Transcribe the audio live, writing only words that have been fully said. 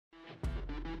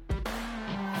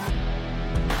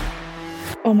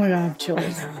Oh my God, I have I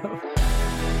chills. know.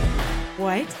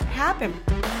 What happened?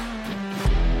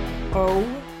 Oh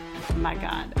my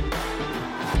God.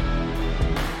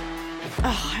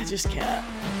 Oh, I just can't.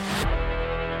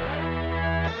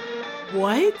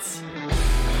 What?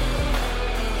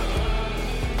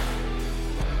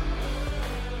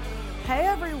 Hey,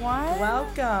 everyone.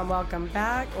 Welcome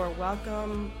back, or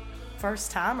welcome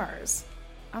first timers.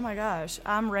 Oh my gosh.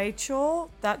 I'm Rachel.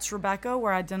 That's Rebecca.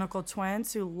 We're identical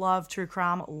twins who love true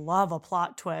crime, love a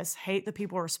plot twist, hate the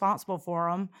people responsible for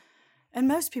them, and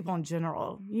most people in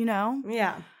general, you know?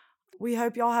 Yeah. We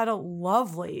hope y'all had a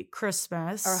lovely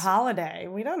Christmas. Or holiday.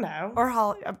 We don't know. Or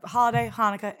holiday,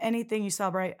 Hanukkah, anything you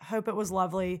celebrate. Hope it was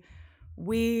lovely.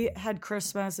 We had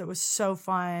Christmas. It was so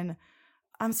fun.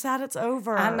 I'm sad it's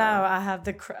over. I know. I have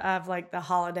the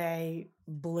holiday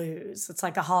blues. It's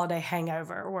like a holiday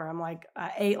hangover where I'm like,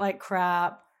 I ate like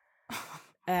crap,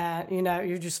 and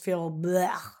you just feel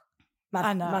bleh.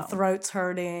 I know. My throat's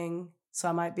hurting, so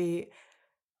I might be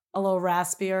a little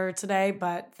raspier today.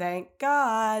 But thank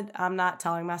God I'm not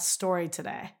telling my story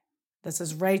today. This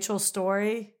is Rachel's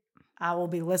story. I will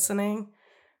be listening.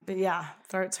 But yeah,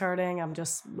 throat's hurting. I'm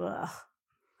just bleh.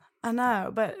 I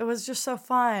know, but it was just so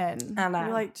fun. I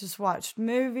know. We just watched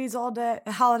movies all day,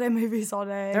 holiday movies all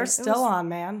day. They're still on,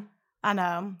 man. I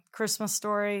know. Christmas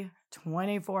Story,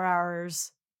 24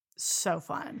 hours. So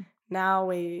fun. Now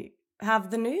we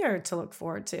have the new year to look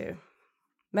forward to.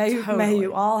 May Totally.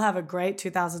 you all have a great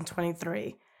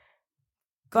 2023.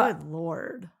 Good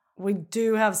Lord. We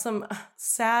do have some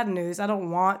sad news. I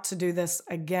don't want to do this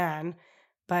again,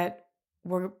 but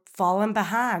we're falling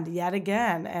behind yet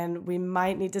again, and we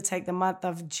might need to take the month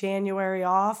of January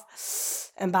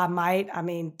off. And by might, I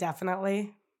mean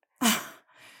definitely.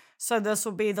 So this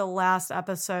will be the last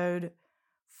episode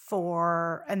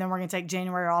and then we're going to take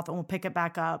January off and we'll pick it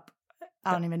back up.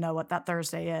 I don't even know what that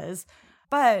Thursday is,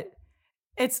 but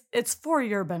it's for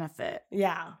your benefit.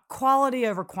 Yeah. Quality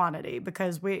over quantity,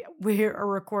 because we are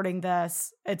recording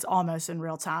this. It's almost in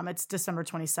real time. It's December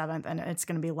 27th and it's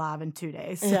going to be live in 2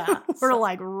 days. Yeah. We're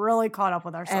like really caught up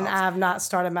with ourselves. And I have not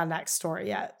started my next story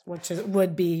yet, which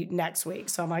would be next week.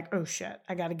 So I'm like, oh shit,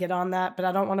 I got to get on that, but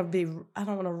I don't want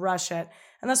to rush it.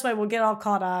 And this way we'll get all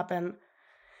caught up and,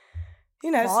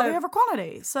 quality over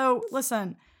quantity. So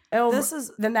listen,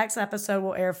 the next episode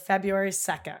will air February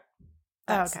 2nd.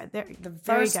 That's the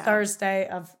first Thursday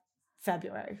of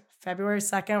February. February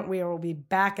 2nd, we will be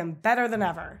back and better than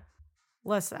ever.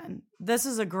 Listen, this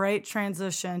is a great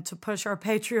transition to push our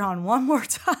Patreon one more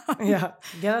time. Yeah.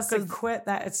 Get us to quit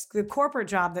that. It's the corporate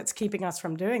job that's keeping us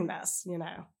from doing this,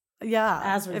 Yeah.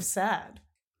 As we've said.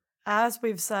 As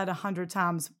we've said 100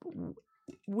 times,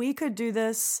 we could do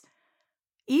this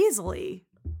easily.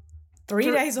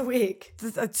 3 days a week.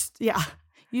 Yeah.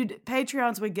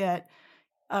 Patreons would get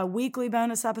a weekly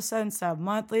bonus episode instead of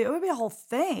monthly. It would be a whole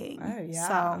thing. Oh, yeah.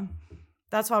 So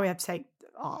that's why we have to take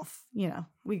off.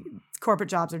 Corporate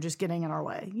jobs are just getting in our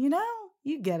way. You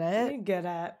get it. You get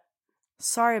it.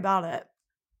 Sorry about it.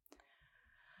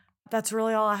 That's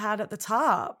really all I had at the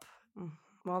top.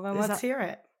 Well, then let's hear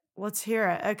it. Let's hear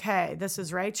it. Okay, this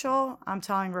is Rachel. I'm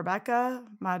telling Rebecca,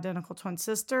 my identical twin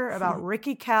sister, about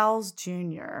Ricky Cowles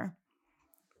Jr.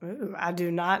 Ooh, I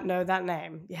do not know that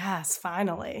name. Yes,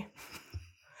 finally.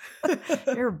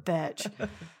 You're a bitch.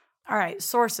 All right,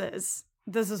 sources.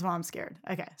 This is why I'm scared.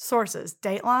 Okay, sources.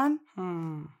 Dateline.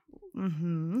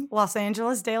 Los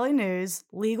Angeles Daily News,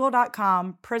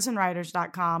 legal.com,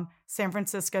 prisonwriters.com, San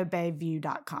Francisco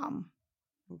Bayview.com.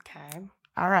 Okay.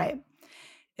 All right.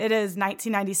 It is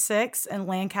 1996 in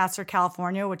Lancaster,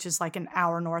 California, which is like an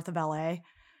hour north of LA.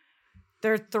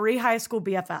 There are 3 high school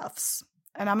BFFs,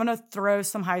 and I'm going to throw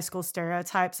some high school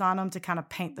stereotypes on them to kind of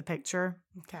paint the picture.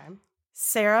 Okay.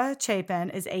 Sarah Chapin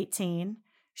is 18.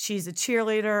 She's a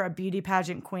cheerleader, a beauty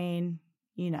pageant queen,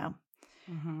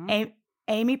 Mm-hmm.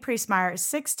 Amy Priestmeyer is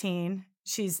 16.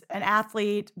 She's an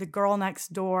athlete, the girl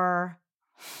next door.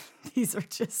 These are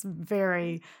just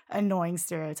very annoying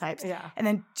stereotypes. Yeah. And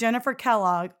then Jennifer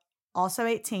Kellogg, also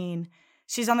 18.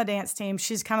 She's on the dance team.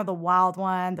 She's kind of the wild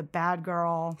one, the bad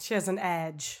girl. She has an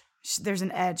edge. There's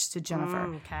an edge to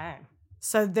Jennifer. Okay.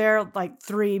 So they're like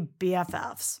 3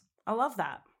 BFFs. I love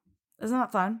that. Isn't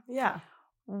that fun? Yeah.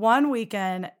 One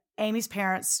weekend, Amy's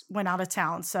parents went out of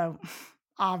town. So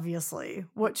obviously,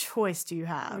 what choice do you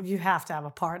have? You have to have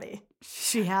a party.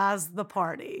 She has the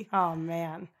party. Oh,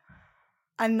 man.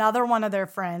 Another one of their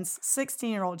friends,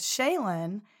 16-year-old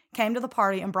Shaylin, came to the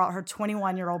party and brought her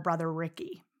 21-year-old brother,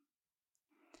 Ricky.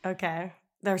 Okay.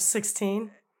 They're 16?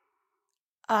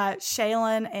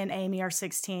 Shaylin and Amy are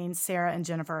 16. Sarah and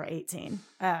Jennifer are 18.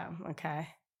 Oh, okay.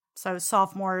 So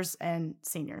sophomores and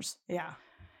seniors. Yeah.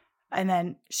 And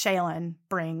then Shaylin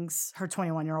brings her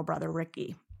 21-year-old brother,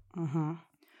 Ricky. Mm-hmm.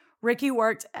 Ricky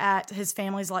worked at his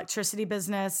family's electricity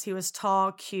business. He was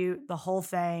tall, cute, the whole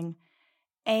thing.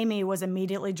 Amy was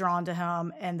immediately drawn to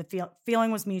him, and the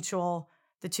feeling was mutual.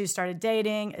 The two started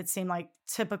dating. It seemed like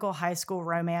typical high school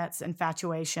romance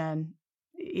infatuation,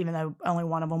 even though only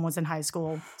one of them was in high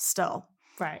school still.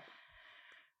 Right.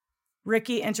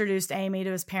 Ricky introduced Amy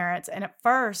to his parents, and at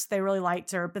first they really liked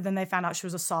her, but then they found out she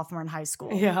was a sophomore in high school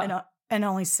and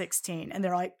only 16. And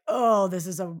they're like, oh,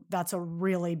 that's a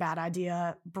really bad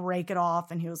idea. Break it off.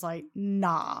 And he was like,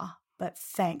 nah, but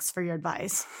thanks for your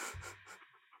advice.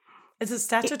 Is it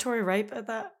statutory rape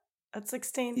at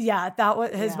 16? Yeah, that was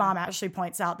his mom actually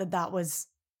points out that was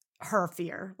her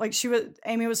fear. Like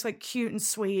Amy was like cute and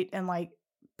sweet and like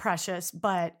precious,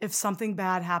 but if something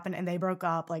bad happened and they broke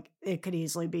up, like it could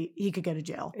easily be he could go to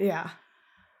jail. Yeah.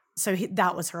 So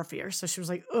that was her fear. So she was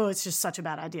like, oh, it's just such a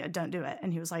bad idea. Don't do it.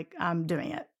 And he was like, I'm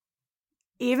doing it.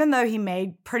 Even though he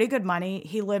made pretty good money,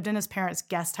 he lived in his parents'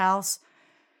 guest house.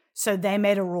 So they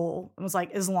made a rule. It was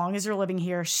like, as long as you're living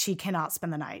here, she cannot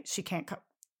spend the night. She can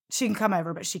come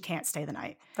over, but she can't stay the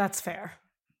night. That's fair.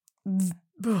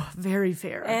 Very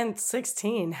fair. And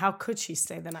 16, how could she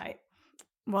stay the night?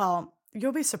 Well,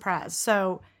 you'll be surprised.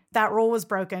 So that rule was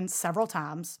broken several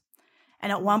times.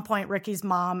 And at one point, Ricky's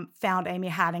mom found Amy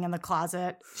hiding in the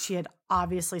closet. She had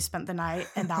obviously spent the night,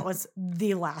 and that was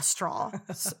the last straw.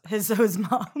 His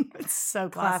mom. It's so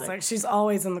classic. She's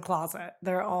always in the closet.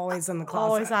 They're always in the closet.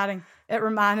 Always hiding. It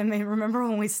reminded me, remember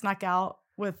when we snuck out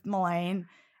with Melaine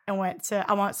and went to,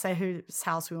 I won't say whose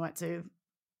house we went to,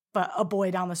 but a boy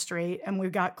down the street, and we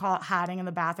got caught hiding in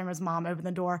the bathroom. His mom opened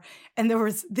the door, and there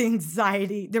was the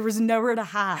anxiety. There was nowhere to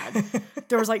hide.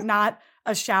 There was like not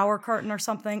a shower curtain or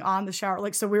something on the shower.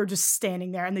 Like, so we were just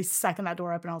standing there, and the second that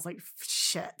door opened, I was like,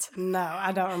 shit. No,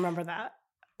 I don't remember that.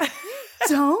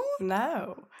 Don't?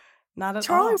 No, not at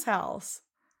Charlie's all. house.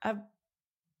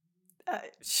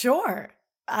 Sure.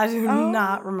 I do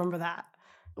not remember that.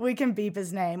 We can beep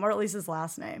his name, or at least his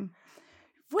last name.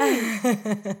 Wait,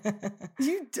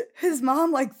 his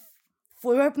mom like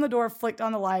flew open the door, flicked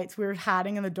on the lights. We were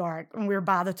hiding in the dark, and we were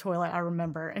by the toilet, I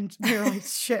remember. And we were like,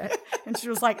 shit. And she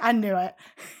was like, I knew it.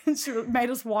 And she made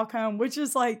us walk home, which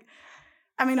is like,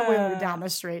 I mean, we were down the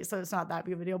street, so it's not that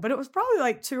big of a deal. But it was probably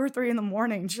like 2 or 3 in the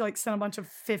morning. She like sent a bunch of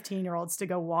 15-year-olds to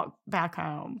go walk back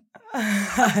home.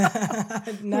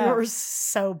 No. We were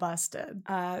so busted.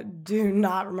 I do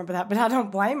not remember that, but I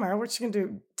don't blame her. What she can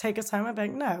do, take us home? I'd be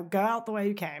like, no, go out the way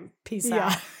you came. Peace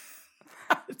out.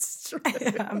 It's true.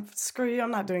 Screw you.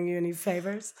 I'm not doing you any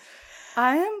favors.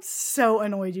 I am so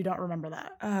annoyed you don't remember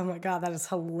that. Oh my God, that is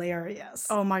hilarious.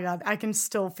 Oh my God, I can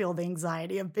still feel the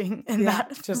anxiety of being in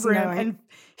that just room knowing. and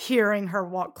hearing her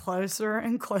walk closer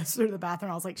and closer to the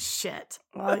bathroom. I was like, shit.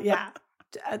 Well, yeah.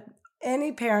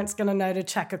 Any parent's going to know to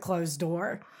check a closed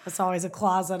door. It's always a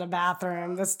closet, a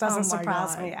bathroom. This doesn't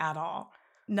surprise me at all.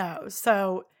 No.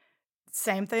 So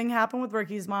same thing happened with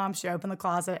Ricky's mom. She opened the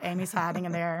closet. Amy's hiding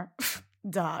in there.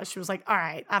 Duh. She was like, all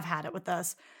right, I've had it with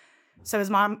this. So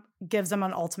his mom gives him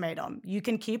an ultimatum. You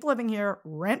can keep living here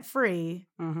rent-free,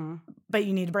 but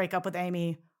you need to break up with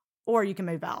Amy, or you can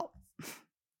move out.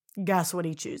 Guess what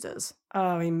he chooses?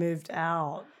 Oh, he moved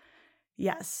out.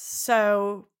 Yes.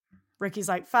 So Ricky's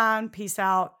like, fine, peace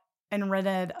out, and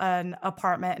rented an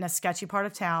apartment in a sketchy part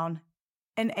of town,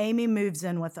 and Amy moves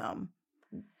in with him.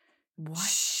 What?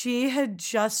 She had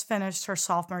just finished her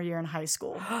sophomore year in high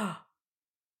school.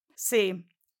 See,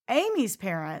 Amy's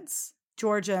parents,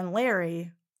 Georgia and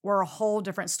Larry, were a whole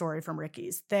different story from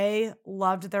Ricky's. They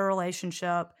loved their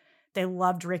relationship. They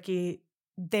loved Ricky.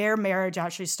 Their marriage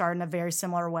actually started in a very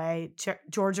similar way.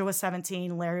 Georgia was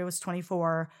 17. Larry was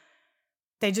 24.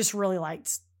 They just really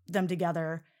liked them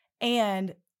together.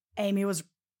 And Amy was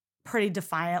pretty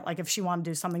defiant. Like if she wanted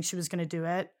to do something, she was going to do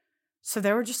it. So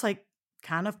they were just like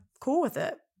kind of cool with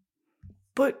it.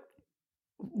 But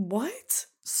what?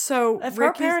 So if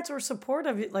her parents were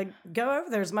supportive, like go over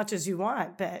there as much as you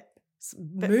want, but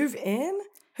move in?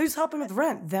 Who's helping with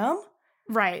rent? Them?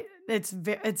 Right.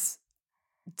 It's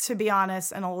to be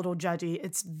honest and a little judgy,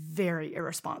 it's very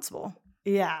irresponsible.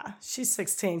 Yeah. She's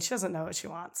 16. She doesn't know what she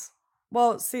wants.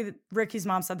 Well, see, Ricky's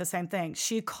mom said the same thing.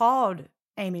 She called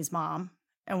Amy's mom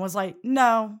and was like,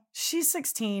 no, she's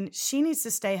 16. She needs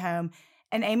to stay home.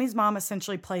 And Amy's mom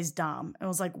essentially plays dumb and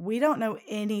was like, we don't know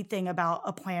anything about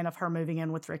a plan of her moving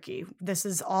in with Ricky. This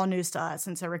is all news to us.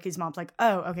 And so Ricky's mom's like,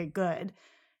 oh, okay, good.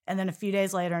 And then a few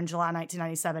days later in July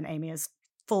 1997, Amy is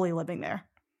fully living there.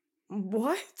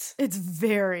 What? It's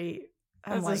very...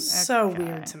 That's like, so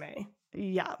weird to me.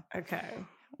 Yeah. Okay.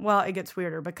 Well, it gets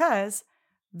weirder because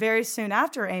very soon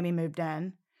after Amy moved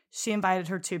in, she invited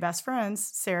her two best friends,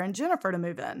 Sarah and Jennifer, to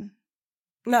move in.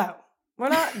 No, we're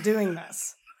not doing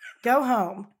this. Go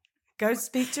home. Go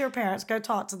speak to your parents. Go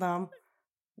talk to them.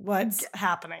 What's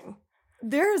happening?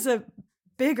 There is a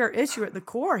bigger issue at the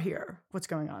core here. What's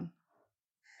going on?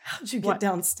 How'd you get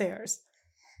downstairs?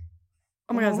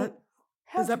 Oh my God,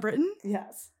 is that Britton?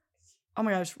 Yes. Oh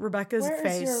my gosh, Rebecca's face.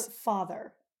 Where is your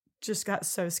father? Just got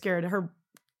so scared. Her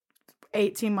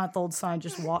 18-month-old son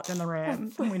just walked in the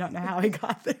room, and we don't know how he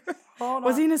got there. Hold on.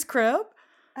 Was he in his crib?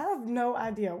 I have no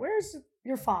idea. Where's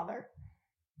your father?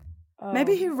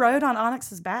 Maybe he rode on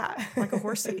Onyx's back like a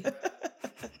horsey.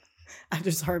 I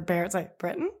just heard Barrett say,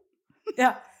 Britton?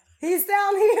 Yeah. He's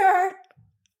down here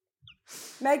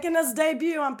making his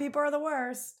debut on People Are the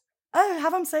Worst. Oh,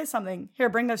 have him say something. Here,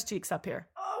 bring those cheeks up here.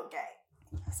 Okay.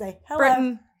 Say hello.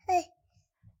 Britton. Hey.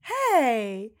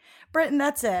 Hey. Britton,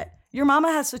 that's it. Your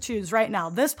mama has to choose right now,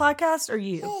 this podcast or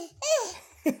you.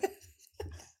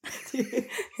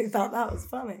 He thought that was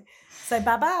funny. Say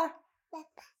bye-bye.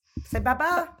 Say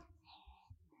bye-bye.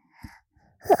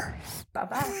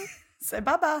 Bye-bye. Say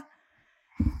bye-bye.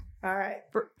 All right.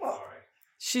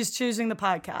 She's choosing the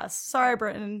podcast. Sorry,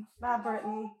 Britton. Bye,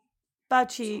 Britton. Bye,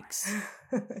 cheeks.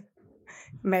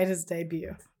 Made his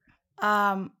debut.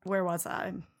 Where was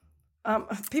I?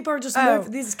 People are just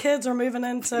moving. These kids are moving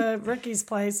into Ricky's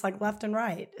place like left and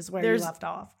right is where you left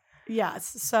off. Yes.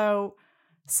 So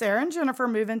Sarah and Jennifer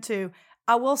move into,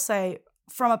 I will say,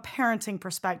 from a parenting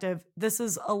perspective, this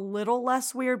is a little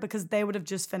less weird because they would have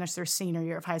just finished their senior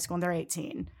year of high school and they're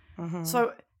 18. Mm-hmm.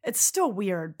 So it's still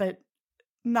weird, but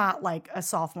not like a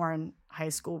sophomore in high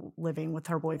school living with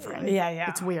her boyfriend. Yeah.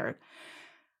 It's weird.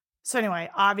 So anyway,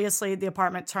 obviously the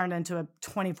apartment turned into a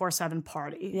 24/7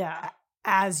 party. Yeah.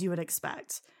 As you would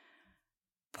expect.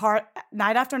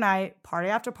 Night after night, party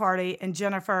after party, and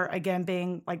Jennifer, again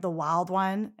being like the wild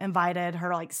one, invited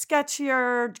her like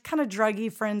sketchier, kind of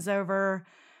druggy friends over.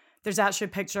 There's actually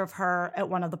a picture of her at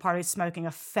one of the parties smoking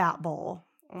a fat bowl.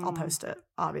 I'll post it,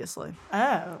 obviously.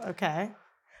 Oh, okay.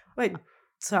 Wait,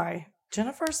 sorry.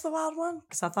 Jennifer's the wild one?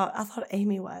 Because I thought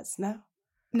Amy was. No?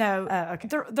 No. Oh, okay.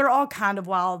 They're all kind of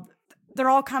wild. They're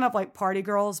all kind of like party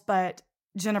girls, but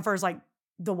Jennifer's like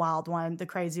the wild one, the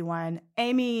crazy one.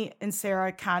 Amy and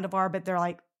Sarah kind of are, but they're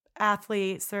like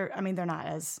athletes. They're not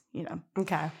as,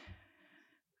 Okay.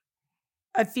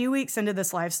 A few weeks into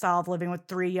this lifestyle of living with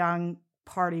three young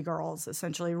party girls,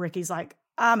 essentially, Ricky's like,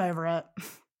 I'm over it.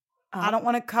 I don't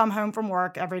want to come home from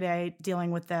work every day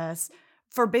dealing with this.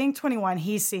 For being 21,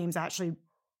 he seems actually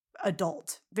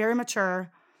adult, very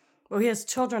mature. Well, he has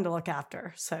children to look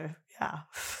after, so yeah.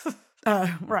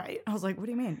 Right. I was like, what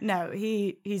do you mean? No,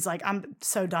 he's like, I'm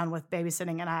so done with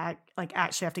babysitting and I like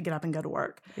actually have to get up and go to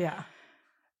work. Yeah.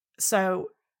 So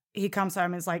he comes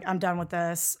home and is like, I'm done with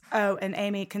this. Oh, and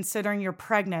Amy, considering you're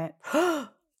pregnant,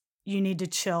 you need to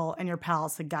chill and your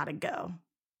pals have got to go.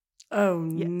 Oh,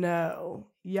 no.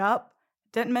 Yep.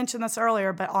 Didn't mention this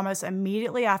earlier, but almost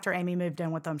immediately after Amy moved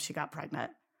in with them, she got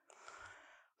pregnant.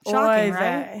 Shocking,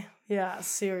 right? Yeah,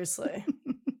 seriously.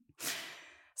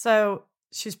 So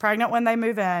she's pregnant when they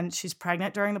move in. She's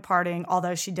pregnant during the partying,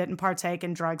 although she didn't partake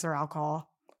in drugs or alcohol.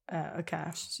 Okay.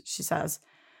 She says.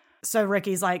 So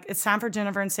Ricky's like, it's time for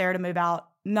Jennifer and Sarah to move out.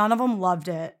 None of them loved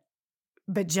it,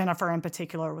 but Jennifer in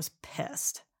particular was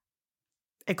pissed.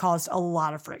 It caused a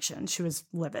lot of friction. She was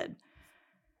livid.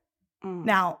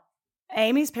 Now,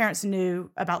 Amy's parents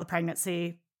knew about the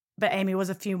pregnancy, but Amy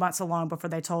was a few months along before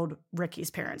they told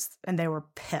Ricky's parents, and they were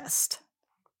pissed.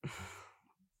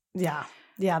 Yeah.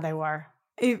 Yeah, they were.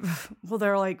 Well,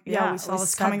 they're like, we saw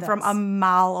this coming from a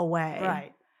mile away.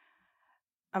 Right.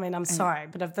 I mean, I'm sorry,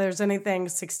 but if there's anything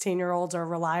 16-year-olds are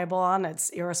reliable on,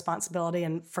 it's irresponsibility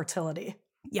and fertility.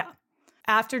 Yeah.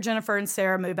 After Jennifer and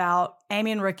Sarah move out,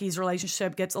 Amy and Ricky's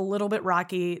relationship gets a little bit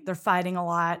rocky. They're fighting a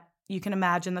lot. You can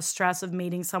imagine the stress of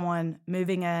meeting someone,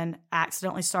 moving in,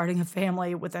 accidentally starting a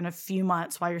family within a few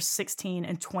months while you're 16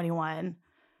 and 21.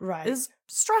 Right. Is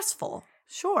stressful.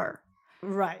 Sure.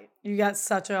 Right. You got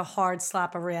such a hard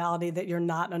slap of reality that you're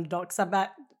not an adult. Because I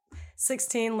bet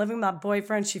 16, living with my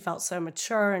boyfriend, she felt so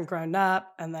mature and grown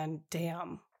up. And then,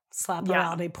 damn, slap of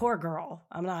reality. Poor girl.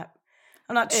 I'm not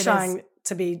trying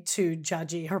to be too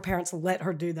judgy. Her parents let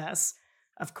her do this.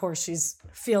 Of course, she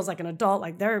feels like an adult,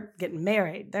 like they're getting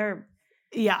married. I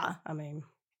mean,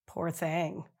 poor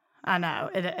thing. I know.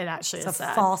 It actually is a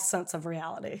sad. False sense of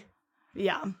reality.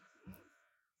 Yeah.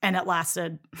 And it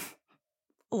lasted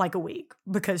like a week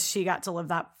because she got to live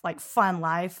that like fun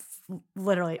life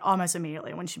literally almost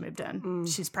immediately when she moved in.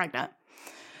 She's pregnant.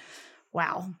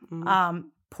 Wow.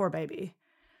 Poor baby.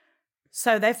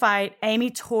 So they fight.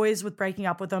 Amy toys with breaking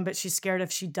up with him, but she's scared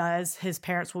if she does, his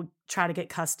parents will try to get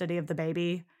custody of the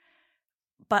baby.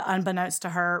 But unbeknownst to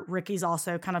her, Ricky's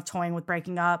also kind of toying with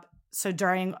breaking up. So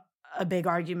during a big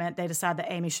argument, they decided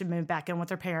that Amy should move back in with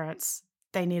her parents.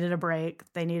 They needed a break.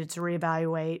 They needed to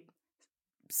reevaluate,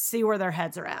 see where their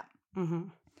heads are at. Mm-hmm.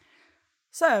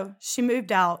 So she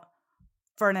moved out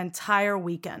for an entire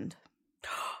weekend.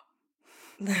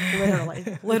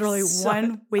 Literally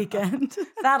one weekend.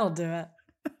 That'll do it.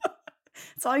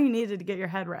 It's all you needed to get your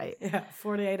head right. Yeah,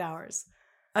 48 hours.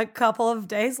 A couple of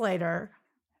days later,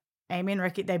 Amy and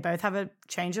Ricky, they both have a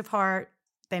change of heart.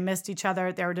 They missed each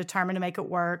other. They were determined to make it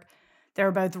work. They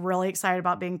were both really excited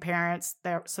about being parents.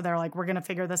 So they're like, we're going to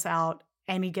figure this out.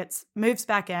 Amy moves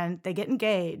back in. They get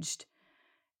engaged.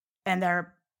 And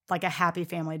they're like a happy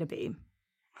family to be.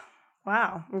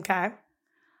 Wow. Okay.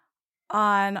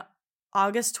 On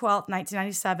August 12th,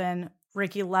 1997,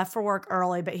 Ricky left for work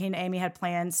early, but he and Amy had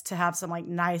plans to have some like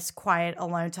nice, quiet,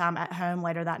 alone time at home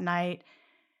later that night.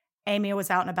 Amy was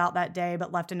out and about that day,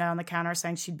 but left a note on the counter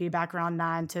saying she'd be back around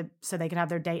 9 so they could have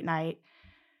their date night.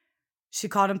 She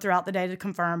called him throughout the day to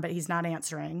confirm, but he's not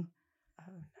answering.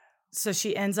 Oh, no. So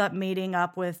she ends up meeting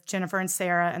up with Jennifer and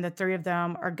Sarah, and the three of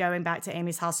them are going back to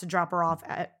Amy's house to drop her off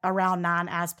at around 9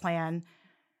 as planned.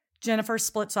 Jennifer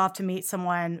splits off to meet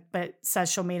someone, but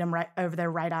says she'll meet him right over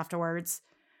there right afterwards.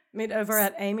 Meet over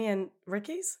at Amy and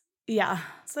Ricky's? Yeah.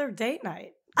 It's their date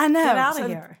night. I know. Get out of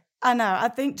here. I know. I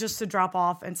think just to drop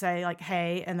off and say, like,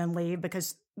 hey, and then leave,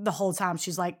 because the whole time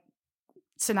she's like,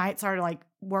 tonight's our, like,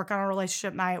 work on a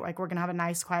relationship night. Like, we're going to have a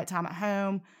nice, quiet time at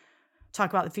home, talk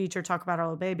about the future, talk about our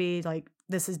little baby. Like,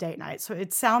 this is date night. So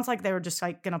it sounds like they were just,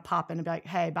 like, going to pop in and be like,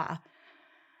 hey, bye.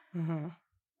 Mm-hmm.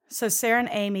 So Sarah and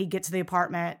Amy get to the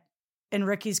apartment, and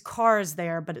Ricky's car is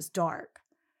there, but it's dark.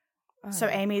 So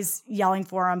Amy's yelling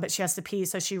for him, but she has to pee,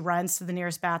 so she runs to the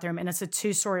nearest bathroom, and it's a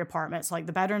 2-story apartment. So, like,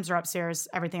 the bedrooms are upstairs,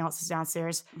 everything else is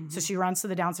downstairs. Mm-hmm. So she runs to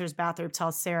the downstairs bathroom,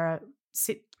 tells Sarah,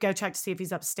 go check to see if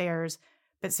he's upstairs.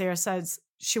 But Sarah says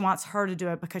she wants her to do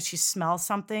it because she smells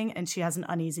something, and she has an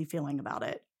uneasy feeling about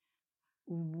it.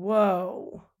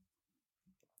 Whoa.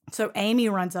 So Amy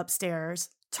runs upstairs,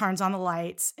 turns on the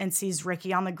lights, and sees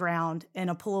Ricky on the ground in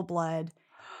a pool of blood.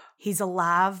 He's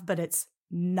alive, but it's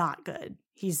not good.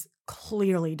 He's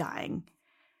clearly dying.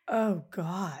 Oh,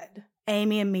 God.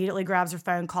 Amy immediately grabs her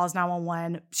phone, calls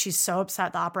 911. She's so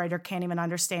upset the operator can't even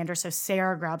understand her, so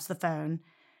Sarah grabs the phone.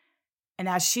 And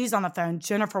as she's on the phone,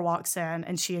 Jennifer walks in,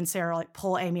 and she and Sarah like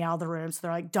pull Amy out of the room. So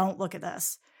they're like, don't look at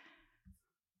this.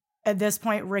 At this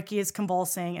point, Ricky is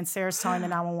convulsing, and Sarah's telling the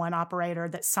 911 operator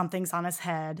that something's on his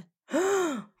head.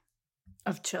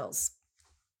 Of chills.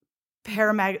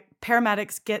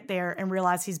 Paramedics get there and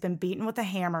realize he's been beaten with a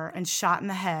hammer and shot in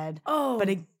the head. Oh. But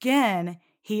again,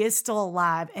 he is still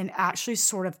alive and actually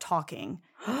sort of talking.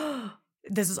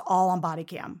 This is all on body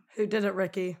cam. Who did it,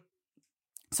 Ricky?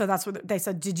 So that's what they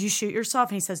said. Did you shoot yourself?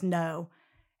 And he says, no.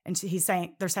 And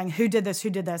they're saying, who did this?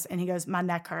 Who did this? And he goes, my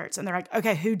neck hurts. And they're like,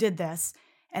 okay, who did this?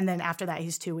 And then after that,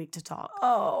 he's too weak to talk.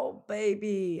 Oh,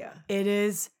 baby. It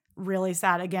is really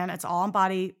sad. Again, it's all on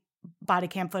body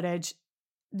cam footage.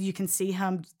 You can see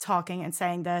him talking and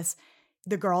saying this.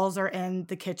 The girls are in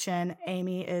the kitchen.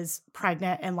 Amy is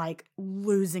pregnant and like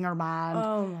losing her mind.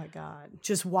 Oh my God.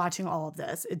 Just watching all of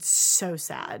this. It's so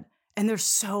sad. And they're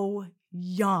so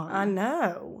young. I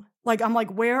know. Like, I'm like,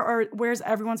 where's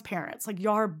everyone's parents? Like,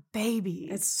 y'all are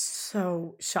babies. It's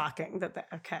so shocking that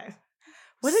okay.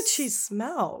 What did she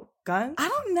smell? Gun? I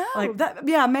don't know.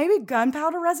 Like maybe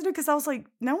gunpowder residue, because I was like,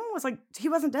 no one was like, he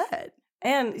wasn't dead.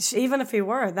 And even if he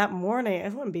were, that morning,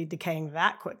 it wouldn't be decaying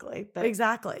that quickly. But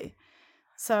exactly.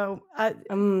 So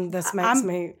this makes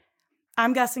me.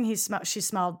 I'm guessing she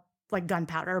smelled like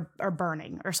gunpowder or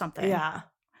burning or something. Yeah.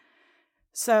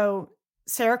 So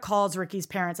Sarah calls Ricky's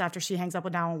parents after she hangs up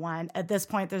with 911. At this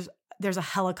point, there's a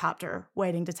helicopter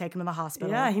waiting to take him to the hospital.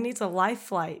 Yeah, he needs a life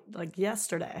flight like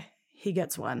yesterday. He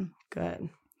gets one. Good.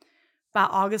 By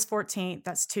August 14th,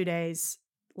 that's 2 days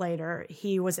later,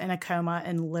 he was in a coma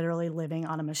and literally living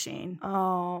on a machine.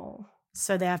 Oh.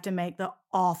 So they have to make the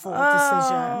awful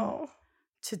decision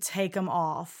to take him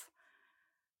off.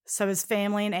 So his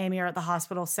family and Amy are at the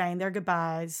hospital saying their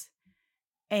goodbyes.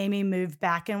 Amy moved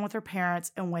back in with her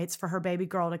parents and waits for her baby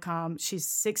girl to come. She's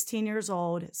 16 years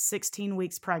old, 16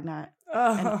 weeks pregnant,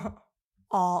 and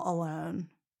all alone.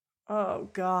 Oh,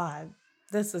 God.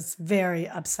 This is very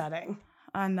upsetting.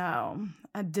 I know.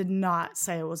 I did not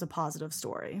say it was a positive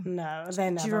story. No, they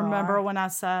never Do you remember are. when I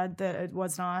said that it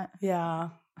was not? Yeah.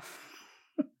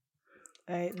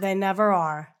 They never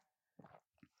are.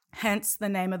 Hence the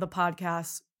name of the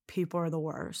podcast, People Are the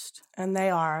Worst. And they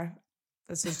are.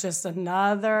 This is just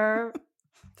another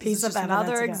piece of evidence.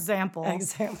 Another example.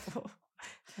 Example.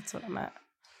 That's what I meant.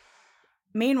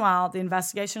 Meanwhile, the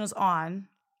investigation is on.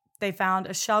 They found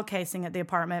a shell casing at the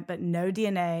apartment, but no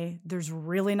DNA. There's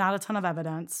really not a ton of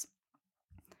evidence.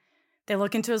 They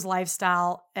look into his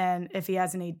lifestyle, and if he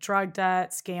has any drug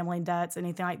debts, gambling debts,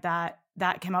 anything like that,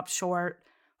 that came up short.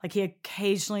 Like, he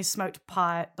occasionally smoked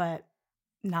pot, but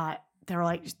not, they were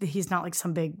like, he's not like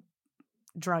some big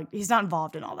drug, he's not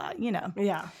involved in all that, you know?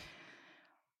 Yeah.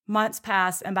 Months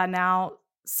passed, and by now,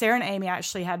 Sarah and Amy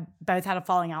actually both had a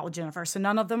falling out with Jennifer, so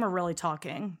none of them are really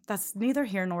talking. That's neither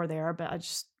here nor there, but I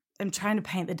just am trying to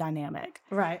paint the dynamic.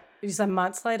 Right. You said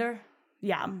months later?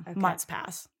 Yeah, months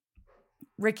pass.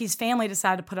 Ricky's family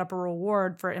decided to put up a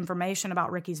reward for information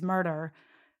about Ricky's murder.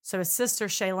 So his sister,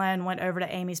 Shaylin, went over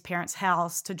to Amy's parents'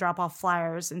 house to drop off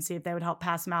flyers and see if they would help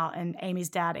pass them out. And Amy's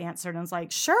dad answered and was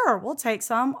like, sure, we'll take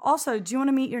some. Also, do you want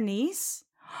to meet your niece?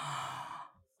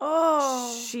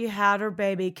 Oh. She had her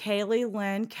baby. Kaylee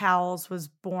Lynn Cowles was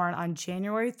born on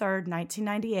January 3rd,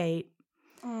 1998.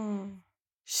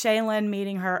 Shaylin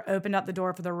meeting her opened up the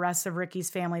door for the rest of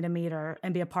Ricky's family to meet her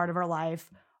and be a part of her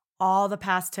life. All the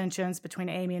past tensions between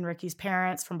Amy and Ricky's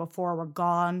parents from before were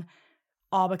gone,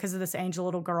 all because of this angel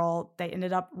little girl. They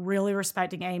ended up really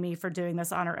respecting Amy for doing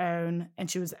this on her own,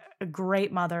 and she was a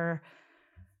great mother.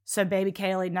 So baby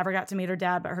Kaylee never got to meet her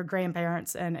dad, but her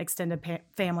grandparents and extended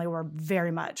family were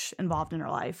very much involved in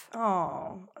her life.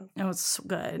 Oh. It was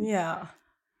good. Yeah.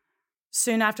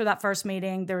 Soon after that first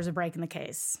meeting, there was a break in the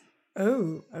case.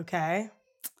 Oh, okay.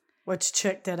 Which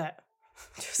chick did it?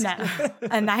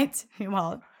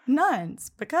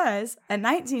 Nuns, because a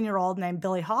 19-year-old named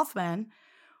Billy Hoffman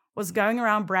was going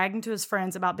around bragging to his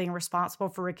friends about being responsible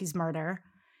for Ricky's murder.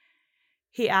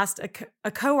 He asked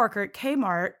a coworker at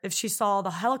Kmart if she saw the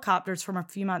helicopters from a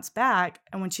few months back,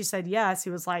 and when she said yes,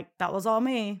 he was like, that was all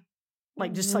me.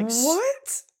 Like, just like,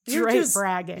 what? Straight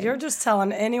bragging. You're just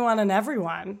telling anyone and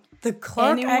everyone. The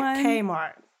clerk at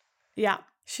Kmart. Yeah.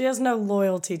 She has no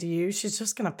loyalty to you. She's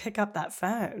just going to pick up that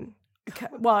phone.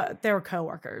 Well, they were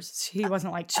coworkers. He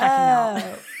wasn't like checking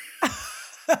out.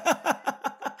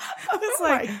 I was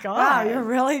like, my God. wow, you're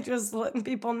really just letting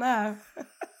people know.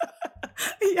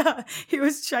 Yeah, he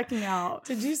was checking out.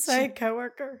 Did you say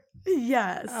coworker?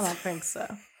 Yes. I don't think so.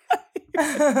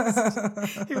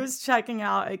 He was checking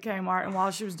out at Kmart, and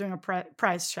while she was doing a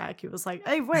price check, he was like,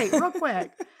 hey, wait, real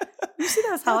quick. You see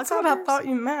those helicopters? That's what I thought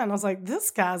you meant. I was like,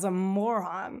 this guy's a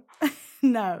moron.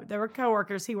 No, they were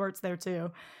coworkers. He works there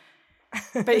too.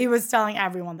 But he was telling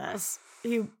everyone this.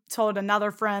 He told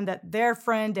another friend that their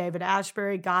friend, David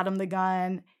Ashbury, got him the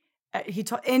gun. He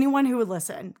told anyone who would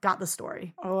listen, got the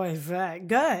story. Oh,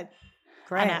 good.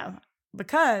 Great. I know.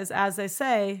 Because, as they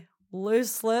say,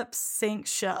 loose lips sink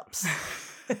ships.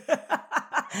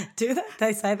 Do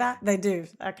they say that? They do.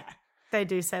 Okay. They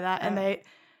do say that. And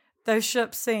those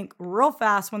ships sink real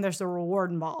fast when there's a reward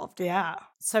involved. Yeah.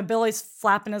 So Billy's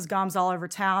flapping his gums all over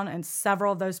town, and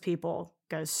several of those people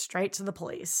go straight to the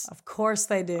police. Of course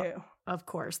they do. Of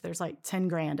course. There's like 10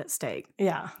 grand at stake.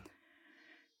 Yeah.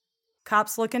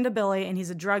 Cops look into Billy, and he's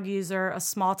a drug user, a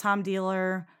small-time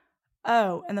dealer.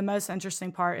 Oh, and the most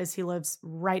interesting part is he lives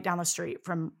right down the street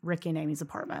from Ricky and Amy's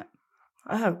apartment.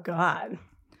 Oh, God.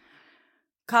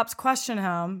 Cops question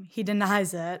him. He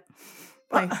denies it.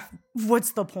 Like,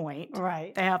 what's the point?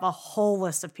 Right. They have a whole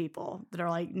list of people that are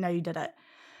like, no, you did it.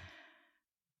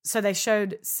 So they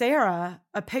showed Sarah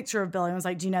a picture of Billy and was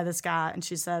like, do you know this guy? And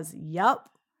she says, yep.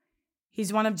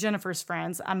 He's one of Jennifer's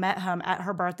friends. I met him at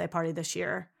her birthday party this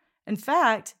year. In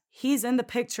fact, he's in the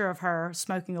picture of her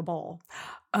smoking a bowl.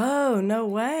 Oh, no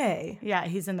way. Yeah,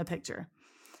 he's in the picture.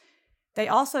 They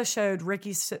also showed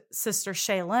Ricky's sister,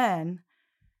 Shaylin,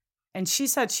 and she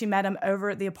said she met him over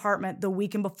at the apartment the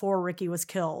weekend before Ricky was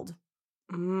killed.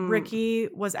 Ricky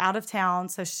was out of town,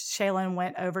 so Shaylin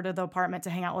went over to the apartment to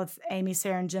hang out with Amy,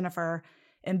 Sarah, and Jennifer,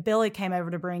 and Billy came over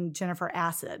to bring Jennifer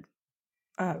acid.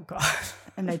 Oh, God.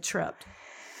 And they tripped.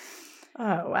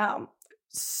 Oh, wow.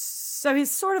 So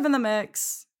he's sort of in the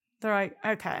mix. They're like,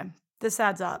 okay, this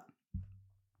adds up.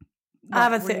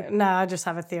 I just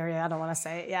have a theory. I don't want to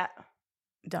say it yet.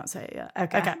 Don't say it yet.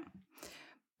 Okay.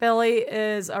 Billy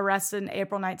is arrested in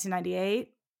April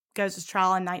 1998, goes to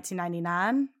trial in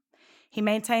 1999. He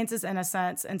maintains his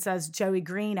innocence and says Joey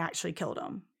Green actually killed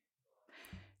him.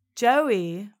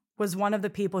 Joey was one of the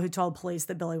people who told police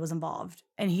that Billy was involved,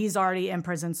 and he's already in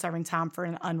prison serving time for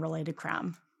an unrelated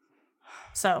crime.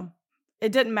 So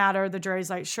it didn't matter. The jury's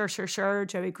like, sure,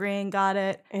 Joey Green got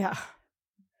it. Yeah.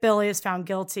 Billy is found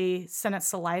guilty,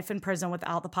 sentenced to life in prison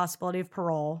without the possibility of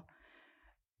parole.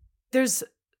 There's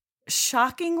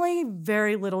shockingly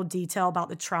very little detail about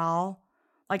the trial.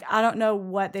 Like, I don't know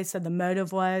what they said the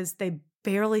motive was. They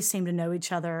barely seem to know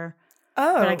each other.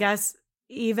 Oh. But I guess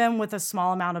even with a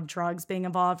small amount of drugs being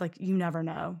involved, like you never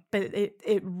know. But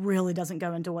it really doesn't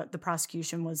go into what the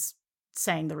prosecution was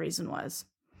saying the reason was.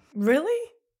 Really?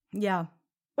 Yeah.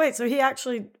 Wait, so he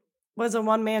actually was a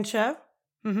one-man show?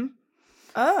 Mm-hmm.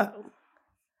 Oh.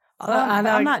 I know,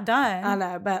 I'm not done. I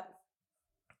know, but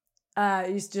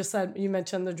you just said, you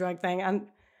mentioned the drug thing. And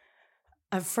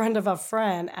a friend of a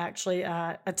friend actually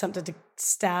attempted to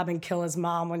stab and kill his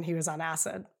mom when he was on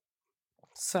acid.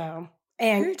 So,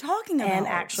 and who are you talking about? And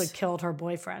actually killed her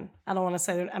boyfriend. I don't want to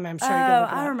say that. I mean, I'm sure you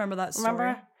I remember that story.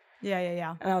 Remember?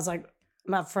 Yeah. And I was like,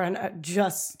 my friend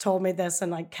just told me this in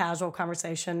like casual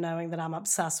conversation, knowing that I'm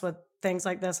obsessed with things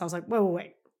like this. I was like,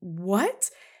 wait, what?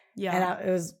 Yeah. And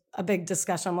it was a big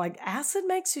discussion. I'm like, acid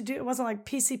makes you do, it wasn't like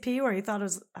PCP where he thought it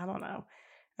was, I don't know.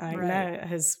 Like, right.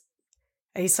 No,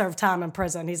 he served time in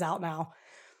prison. He's out now.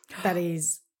 But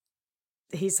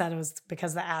he said it was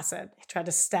because of the acid. He tried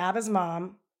to stab his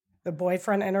mom. The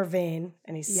boyfriend intervened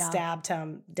and he stabbed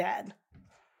him dead.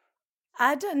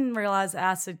 I didn't realize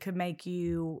acid could make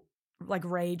you like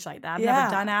rage like that. I've never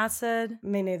done acid.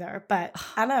 Me neither. But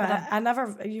I know. I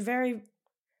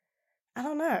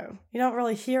don't know. You don't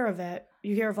really hear of it.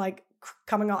 You hear of like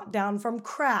coming down from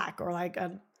crack or like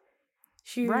a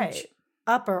huge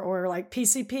upper or like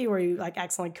PCP where you like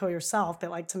accidentally kill yourself.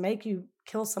 But like to make you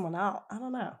kill someone else, I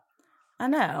don't know. I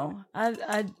know.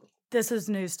 This is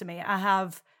news to me. I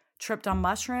have tripped on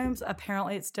mushrooms.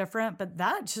 Apparently it's different, but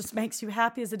that just makes you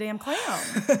happy as a damn clown.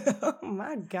 Oh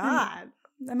my God.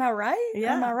 Am I right?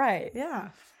 Yeah. Am I right? Yeah.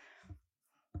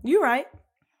 You right.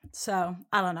 So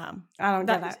I don't know. I don't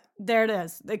get it. There it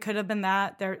is. It could have been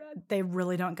that. They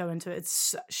really don't go into it.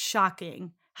 It's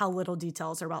shocking how little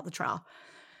details are about the trial.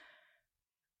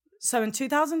 So in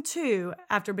 2002,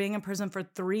 after being in prison for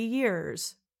 3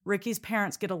 years, Ricky's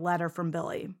parents get a letter from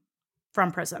Billy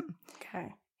from prison.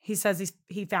 Okay. He says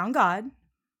he found God.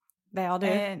 They all do.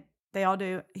 And they all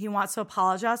do. He wants to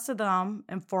apologize to them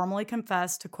and formally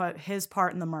confess to, quote, his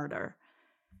part in the murder.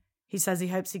 He says he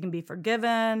hopes he can be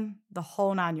forgiven, the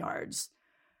whole 9 yards.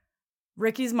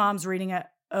 Ricky's mom's reading it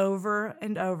over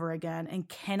and over again and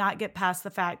cannot get past the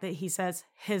fact that he says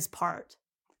his part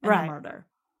in the murder.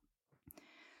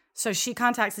 So she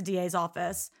contacts the DA's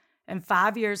office, and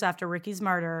 5 years after Ricky's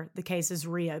murder, the case is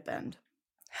reopened.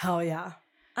 Hell yeah.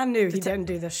 I knew he didn't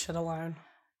do this shit alone.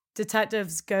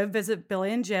 Detectives go visit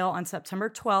Billy in jail on September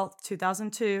 12th,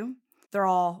 2002. They're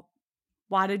all,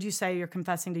 why did you say you're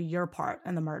confessing to your part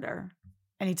in the murder?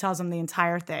 And he tells them the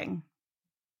entire thing.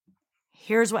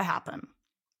 Here's what happened.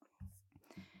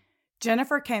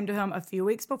 Jennifer came to him a few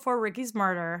weeks before Ricky's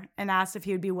murder and asked if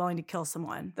he would be willing to kill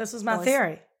someone. This was my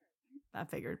theory. I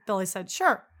figured. Billy said,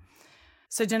 sure.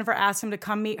 So Jennifer asked him to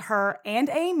come meet her and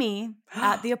Amy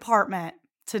at the apartment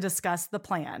to discuss the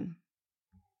plan.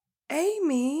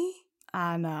 Amy?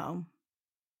 I know.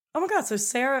 Oh my God. So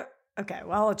Sarah, okay,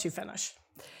 well, I'll let you finish.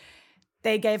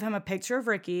 They gave him a picture of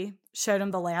Ricky, showed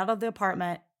him the layout of the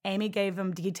apartment. Amy gave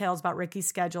him details about Ricky's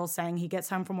schedule, saying he gets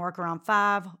home from work around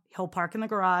 5, he'll park in the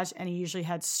garage, and he usually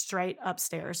heads straight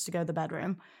upstairs to go to the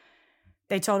bedroom.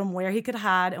 They told him where he could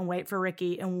hide and wait for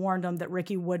Ricky and warned him that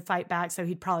Ricky would fight back, so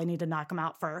he'd probably need to knock him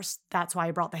out first. That's why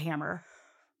he brought the hammer.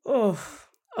 Oh,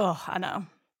 I know.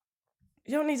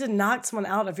 You don't need to knock someone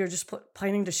out if you're just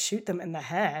planning to shoot them in the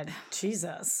head.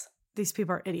 Jesus. These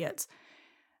people are idiots.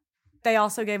 They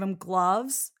also gave him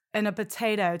gloves and a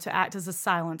potato to act as a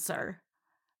silencer.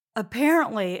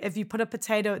 Apparently, if you put a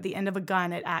potato at the end of a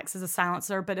gun, it acts as a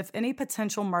silencer. But if any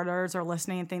potential murderers are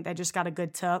listening and think they just got a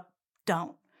good tip,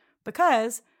 don't.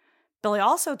 Because Billy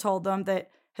also told them that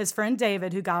his friend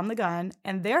David, who got him the gun,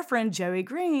 and their friend Joey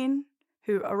Green,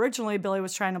 who originally Billy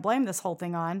was trying to blame this whole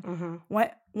thing on,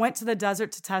 went to the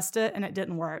desert to test it, and it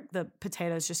didn't work. The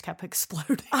potatoes just kept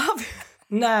exploding.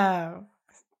 No.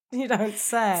 You don't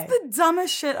say. It's the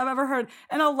dumbest shit I've ever heard.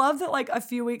 And I love that, like, a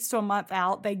few weeks to a month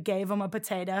out, they gave him a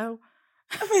potato.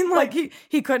 I mean, like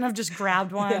he couldn't have just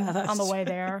grabbed one on the way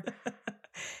there.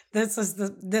 This is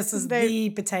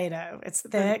the potato. It's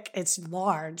thick. It's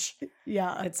large.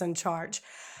 Yeah. It's in charge.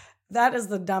 That is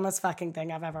the dumbest fucking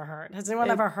thing I've ever heard. Has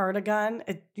anyone ever heard a gun?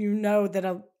 You know that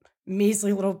a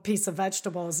measly little piece of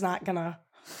vegetable is not going to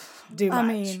do much. I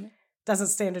mean, doesn't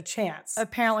stand a chance.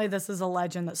 Apparently, this is a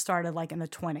legend that started like in the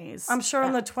 20s. I'm sure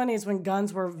in the 20s when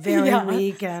guns were very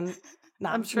weak and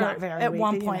not very weak. At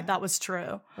one point, that was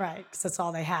true. Right, because that's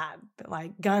all they had. But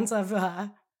like guns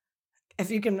have,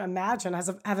 if you can imagine,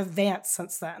 have advanced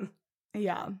since then.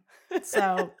 Yeah.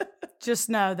 So just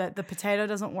know that the potato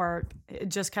doesn't work. It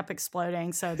just kept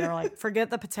exploding. So they're like, forget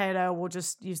the potato. We'll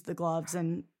just use the gloves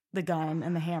and the gun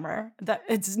and the hammer. That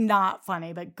it's not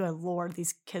funny, but good Lord,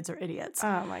 these kids are idiots.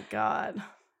 Oh my God.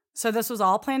 So this was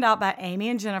all planned out by Amy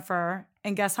and Jennifer,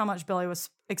 and guess how much Billy was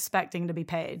expecting to be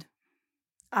paid?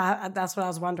 That's what I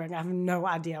was wondering. I have no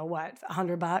idea what.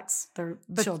 $100? They're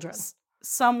children.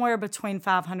 Somewhere between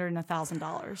 $500 and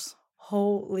 $1,000.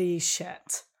 Holy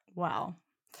shit. Wow.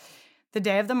 The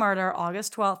day of the murder,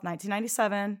 August 12th,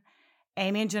 1997,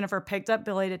 Amy and Jennifer picked up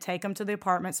Billy to take him to the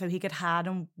apartment so he could hide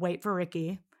and wait for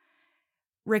Ricky.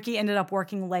 Ricky ended up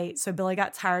working late, so Billy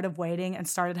got tired of waiting and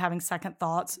started having second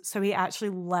thoughts, so he actually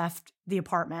left the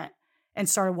apartment and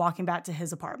started walking back to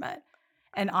his apartment.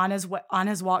 And on his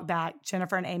walk back,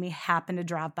 Jennifer and Amy happened to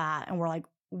drive by and were like,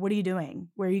 "What are you doing?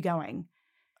 Where are you going?"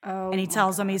 Oh, and he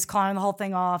tells them he's calling the whole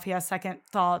thing off. He has second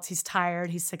thoughts. He's tired.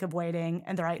 He's sick of waiting.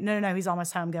 And they're like, no, he's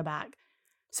almost home. Go back.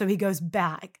 So he goes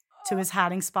back to his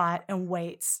hiding spot and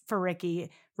waits for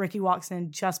Ricky. Ricky walks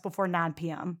in just before 9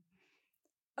 p.m.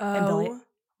 Oh, Billy,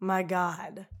 my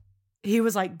God. He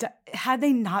was like, had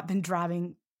they not been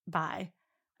driving by?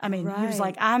 I mean, He was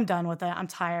like, I'm done with it. I'm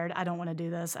tired. I don't want to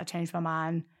do this. I changed my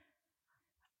mind.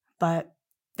 But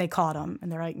they caught him.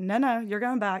 And they're like, no, you're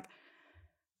going back.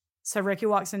 So Ricky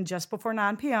walks in just before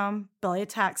 9 p.m. Billy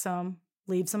attacks him,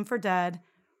 leaves him for dead,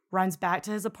 runs back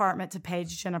to his apartment to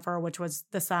page Jennifer, which was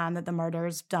the sign that the murder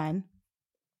is done.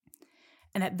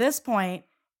 And at this point,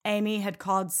 Amy had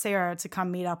called Sarah to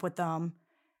come meet up with them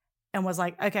and was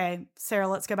like, okay, Sarah,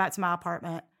 let's go back to my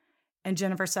apartment. And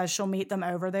Jennifer says she'll meet them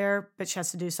over there, but she has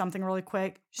to do something really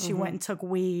quick. She went and took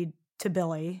weed to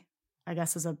Billy, I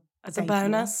guess as a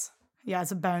bonus. Yeah,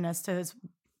 as a bonus to his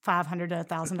 $500 to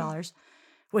 $1,000.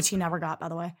 Which he never got, by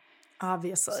the way.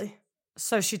 Obviously.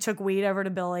 So she took weed over to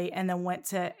Billy and then went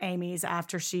to Amy's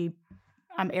after she,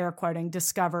 I'm air quoting,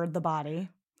 discovered the body.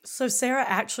 So Sarah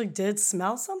actually did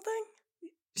smell something?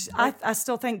 I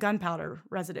still think gunpowder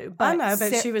residue. But I know,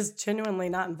 but she was genuinely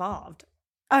not involved.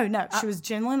 Oh, no. She was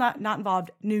genuinely not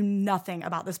involved, knew nothing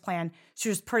about this plan. She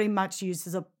was pretty much used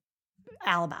as a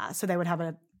alibi. So they would have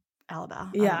an alibi.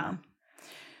 Yeah.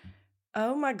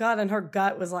 Oh, my God. And her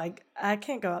gut was like, I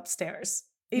can't go upstairs.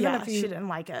 Even if she didn't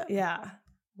like it. Yeah.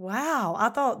 Wow. I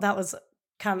thought that was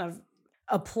kind of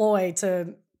a ploy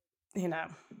to,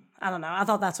 I don't know. I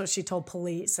thought that's what she told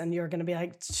police. And you're going to be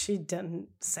like, she didn't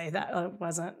say that. It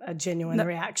wasn't a genuine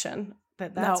reaction.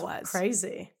 But that's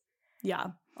crazy.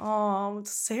 Yeah. Oh,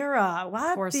 Sarah.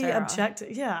 Why Poor be Sarah.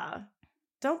 objective? Yeah.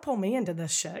 Don't pull me into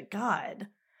this shit. God.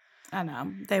 I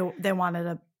know. They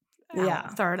wanted a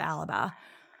third alibi.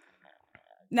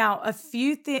 Now, a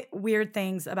few weird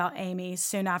things about Amy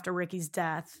soon after Ricky's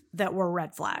death that were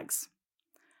red flags.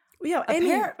 Yeah,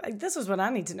 Amy, this is what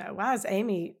I need to know. Why is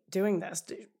Amy doing this?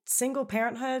 Single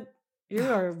parenthood? You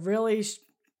are really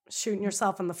shooting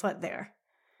yourself in the foot there.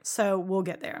 So we'll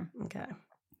get there. Okay.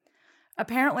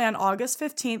 Apparently on August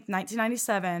 15th,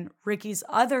 1997, Ricky's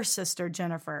other sister,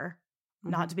 Jennifer,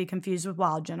 not to be confused with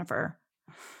Wild Jennifer,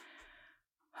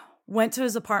 went to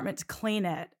his apartment to clean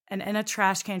it, and in a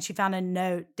trash can, she found a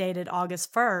note dated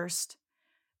August 1st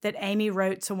that Amy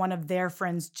wrote to one of their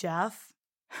friends, Jeff,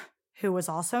 who was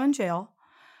also in jail.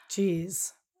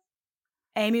 Jeez.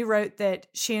 Amy wrote that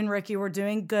she and Ricky were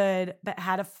doing good, but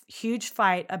had a huge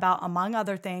fight about, among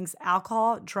other things,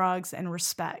 alcohol, drugs, and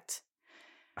respect.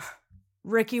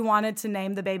 Ricky wanted to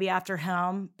name the baby after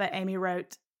him, but Amy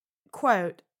wrote,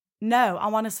 quote, "No, I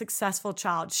want a successful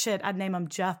child. Shit, I'd name him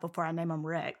Jeff before I name him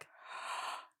Rick."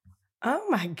 Oh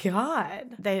my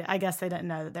God. I guess they didn't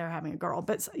know that they were having a girl,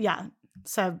 but yeah.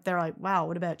 So they're like, wow,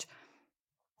 what a bitch.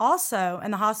 Also, in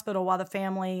the hospital, while the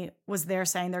family was there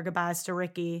saying their goodbyes to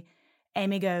Ricky,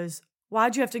 Amy goes,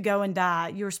 "Why'd you have to go and die?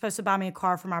 You were supposed to buy me a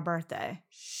car for my birthday."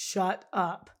 Shut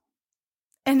up.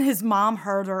 And his mom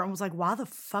heard her and was like, "Why the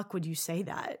fuck would you say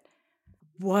that?"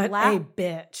 What a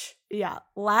bitch. Yeah.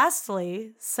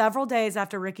 Lastly, several days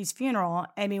after Ricky's funeral,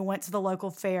 Amy went to the local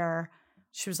fair.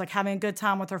 She was like having a good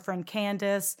time with her friend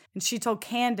Candace. And she told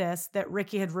Candace that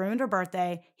Ricky had ruined her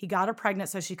birthday. He got her pregnant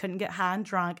so she couldn't get high and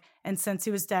drunk. And since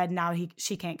he was dead, now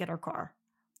she can't get her car.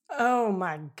 Oh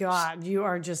my God. You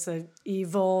are just an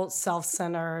evil,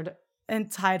 self-centered,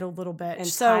 entitled little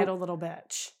bitch. Little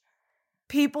bitch.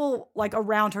 People like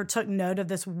around her took note of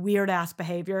this weird ass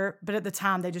behavior, but at the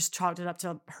time they just chalked it up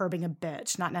to her being a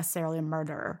bitch, not necessarily a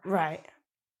murderer. Right.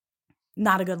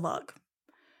 Not a good look.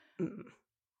 Mm.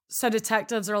 So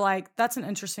detectives are like, "That's an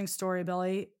interesting story,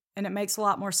 Billy. And it makes a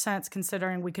lot more sense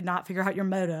considering we could not figure out your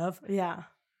motive." Yeah.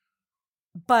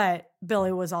 But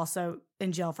Billy was also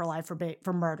in jail for life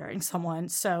for murdering someone.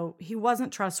 So he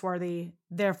wasn't trustworthy.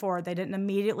 Therefore, they didn't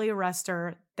immediately arrest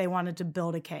her. They wanted to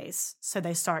build a case. So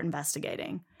they start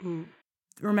investigating. Mm.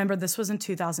 Remember, this was in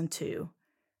 2002.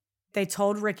 They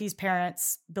told Ricky's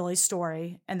parents Billy's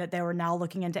story and that they were now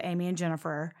looking into Amy and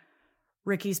Jennifer.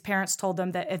 Ricky's parents told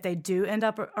them that if they do end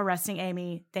up arresting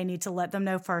Amy, they need to let them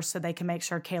know first so they can make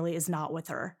sure Kaylee is not with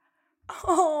her.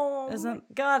 Oh, my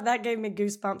God, that gave me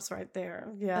goosebumps right there.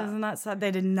 Yeah. Isn't that sad?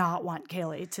 They did not want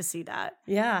Kaylee to see that.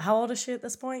 Yeah. How old is she at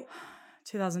this point?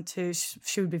 2002,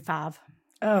 she would be 5.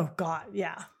 Oh, God,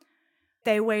 yeah.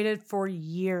 They waited for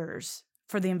years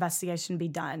for the investigation to be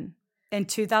done. In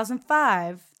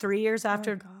 2005, 3 years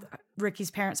after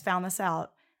Ricky's parents found this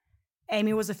out,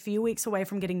 Amy was a few weeks away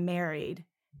from getting married.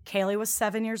 Kaylee was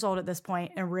 7 years old at this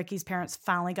point, and Ricky's parents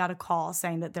finally got a call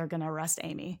saying that they're going to arrest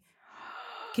Amy.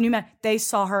 Can you imagine? They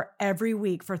saw her every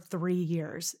week for 3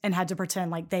 years and had to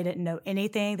pretend like they didn't know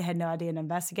anything. They had no idea an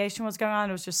investigation was going on.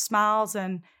 It was just smiles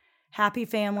and happy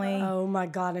family. Oh, my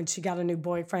God. And she got a new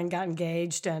boyfriend, got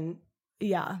engaged, and...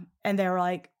 Yeah. And they were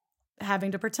like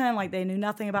having to pretend like they knew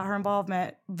nothing about her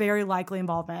involvement, very likely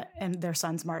involvement in their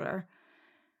son's murder.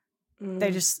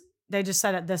 They just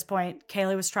said at this point,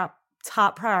 Kaylee was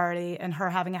top priority, and her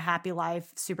having a happy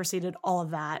life superseded all of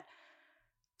that.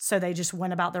 So they just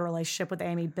went about their relationship with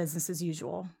Amy business as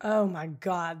usual. Oh, my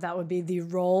God. That would be the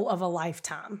role of a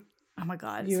lifetime. Oh, my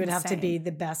God. You would have to be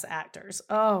the best actors.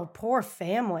 Oh, poor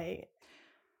family.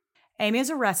 Amy is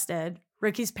arrested.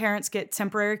 Ricky's parents get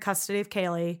temporary custody of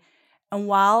Kaylee. And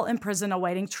while in prison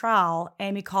awaiting trial,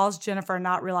 Amy calls Jennifer,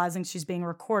 not realizing she's being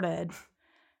recorded.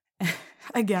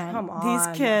 Again, these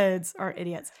kids are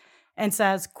idiots. And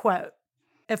says, quote,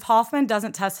 "If Hoffman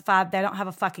doesn't testify, they don't have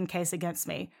a fucking case against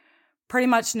me. Pretty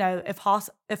much no, if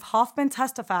Hoffman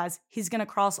testifies, he's going to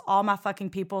cross all my fucking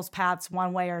people's paths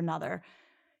one way or another.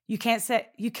 You can't stay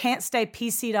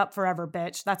PC'd up forever,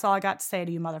 bitch. That's all I got to say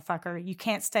to you, motherfucker. You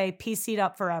can't stay PC'd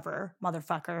up forever,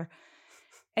 motherfucker.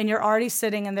 And you're already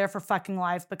sitting in there for fucking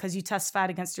life because you testified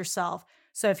against yourself.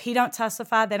 So if he don't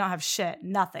testify, they don't have shit.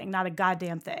 Nothing. Not a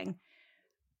goddamn thing."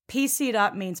 PC'd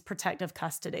up means protective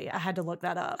custody. I had to look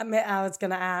that up. I mean, I was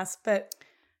going to ask, but...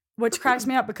 Which cracks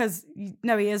me up because,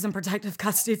 no, he is in protective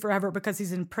custody forever because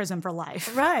he's in prison for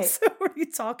life. Right. So what are you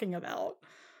talking about?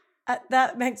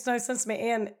 That makes no sense to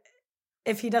me. And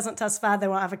if he doesn't testify, they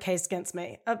won't have a case against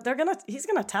me. He's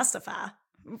gonna testify.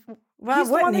 Well, he's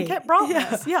the one that brought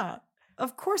this. Yeah,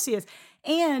 of course he is.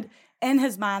 And in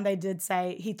his mind, they did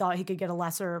say he thought he could get a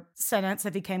lesser sentence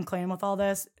if he came clean with all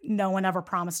this. No one ever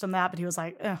promised him that, but he was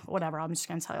like, whatever, I'm just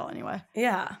gonna tell you anyway.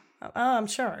 Yeah, I'm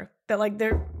sure. But like,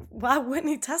 why wouldn't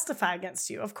he testify against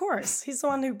you? Of course, he's the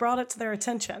one who brought it to their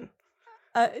attention.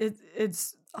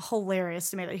 It's hilarious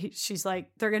to me that she's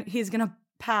like, he's gonna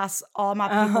pass all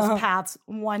my people's paths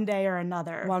one day or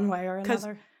another. One way or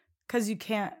another? Because you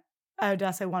can't, oh, did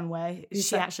I say one way?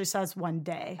 She actually says one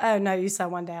day. Oh, no, you said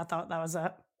one day. I thought that was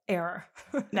a error.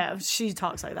 No, she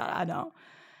talks like that. I don't.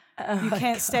 You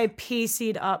can't stay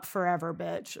PC'd up forever,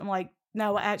 bitch. I'm like,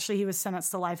 no, actually, he was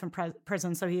sentenced to life in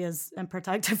prison, so he is in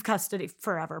protective custody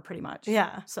forever, pretty much.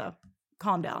 Yeah. So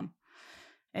calm down.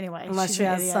 Anyway, unless she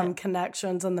has some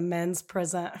connections in the men's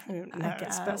prison, who knows? I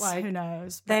guess, but like, who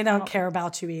knows? They don't care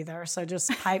about you either, so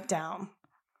just pipe down.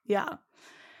 Yeah.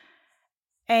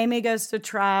 Amy goes to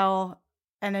trial,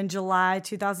 and in July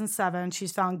 2007,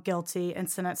 she's found guilty and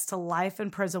sentenced to life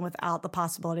in prison without the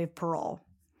possibility of parole.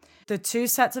 The two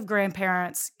sets of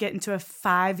grandparents get into a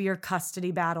 5-year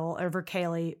custody battle over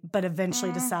Kaylee, but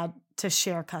eventually decide to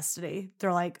share custody.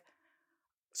 They're like,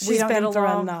 she's been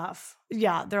through enough.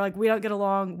 Yeah, they're like, we don't get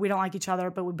along, we don't like each other,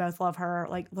 but we both love her.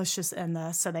 Like, let's just end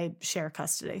this. So they share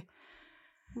custody.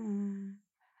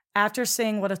 After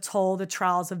seeing what a toll the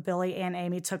trials of Billy and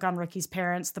Amy took on Ricky's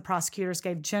parents, the prosecutors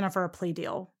gave Jennifer a plea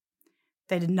deal.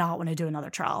 They did not want to do another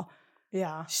trial.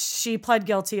 Yeah. She pled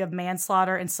guilty of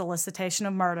manslaughter and solicitation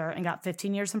of murder and got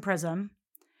 15 years in prison.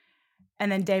 And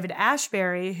then David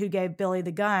Ashbury, who gave Billy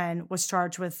the gun, was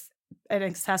charged with an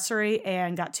accessory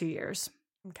and got 2 years.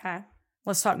 Okay.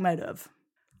 Let's talk motive.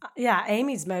 Yeah,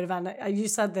 Amy's motive. You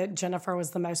said that Jennifer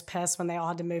was the most pissed when they all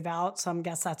had to move out, so I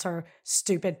guess that's her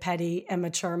stupid, petty,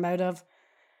 immature motive.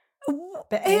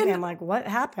 But Amy, I'm like, what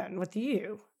happened with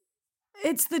you?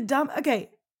 It's the dumb... Okay,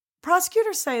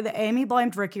 prosecutors say that Amy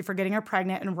blamed Ricky for getting her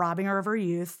pregnant and robbing her of her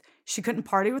youth. She couldn't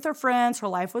party with her friends. Her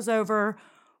life was over,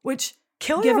 which...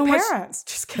 Kill your parents.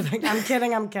 Just kidding. I'm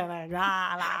kidding. I'm kidding.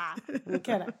 I'm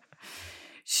kidding.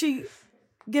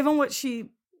 Given what she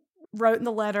wrote in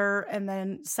the letter and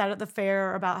then said at the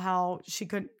fair about how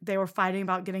they were fighting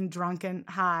about getting drunk and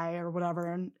high or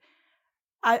whatever. And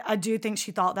I do think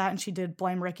she thought that and she did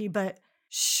blame Ricky, but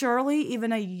surely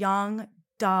even a young,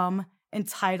 dumb,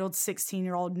 entitled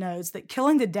 16-year-old knows that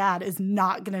killing the dad is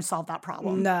not going to solve that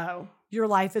problem. No. Your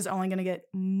life is only going to get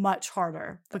much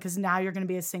harder because now you're going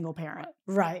to be a single parent.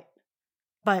 Right.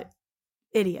 But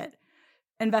idiot.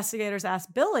 Investigators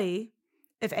asked Billy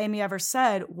if Amy ever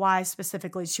said why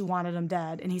specifically she wanted him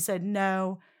dead. And he said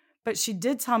no, but she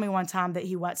did tell me one time that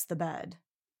he wets the bed.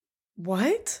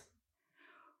 What?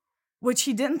 Which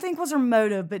he didn't think was her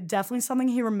motive, but definitely something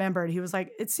he remembered. He was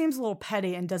like, it seems a little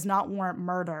petty and does not warrant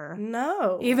murder.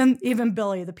 No. Even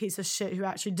Billy, the piece of shit who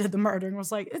actually did the murdering,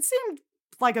 was like, it seemed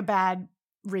like a bad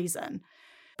reason.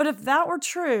 But if that were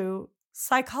true,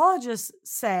 psychologists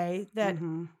say that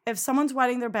if someone's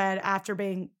wetting their bed after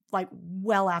being like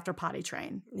well after potty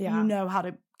train, you know how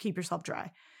to keep yourself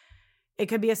dry. It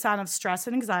could be a sign of stress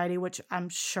and anxiety, which I'm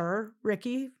sure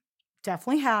Ricky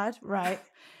definitely had. Right.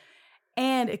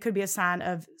 And it could be a sign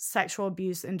of sexual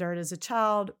abuse endured as a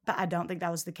child, but I don't think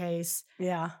that was the case.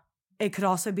 Yeah. It could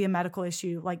also be a medical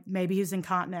issue, like maybe he's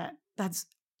incontinent. That's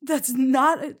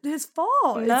not his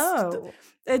fault. No.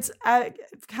 I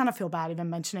kind of feel bad even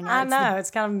mentioning it. I know.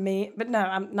 It's kind of mean, but no,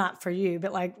 I'm not for you,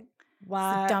 but like,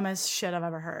 why? It's the dumbest shit I've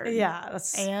ever heard. Yeah.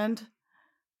 That's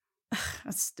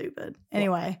stupid.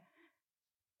 Anyway,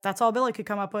 that's all Billy could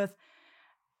come up with.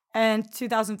 And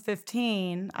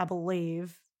 2015, I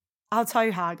believe, I'll tell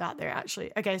you how I got there,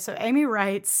 actually. Okay, so Amy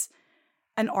writes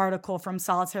an article from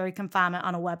solitary confinement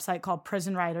on a website called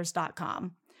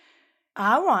prisonwriters.com.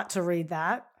 I want to read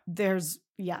that.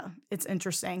 It's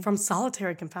interesting. From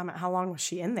solitary confinement, how long was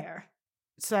she in there?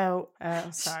 So,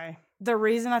 sorry. The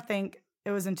reason I think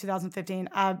it was in 2015,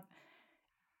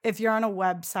 if you're on a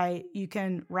website, you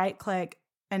can right-click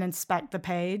and inspect the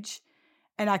page.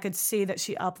 And I could see that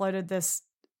she uploaded this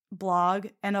blog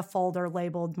in a folder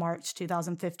labeled March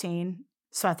 2015.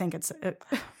 So I think it's...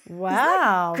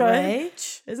 Wow,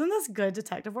 Rach. Isn't this good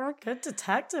detective work? Good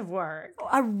detective work.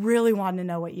 I really wanted to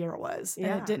know what year it was. Yeah.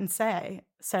 And it didn't say.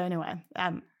 So anyway,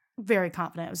 I'm very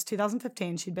confident. It was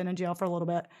 2015. She'd been in jail for a little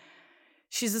bit.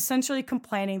 She's essentially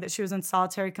complaining that she was in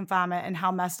solitary confinement and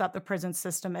how messed up the prison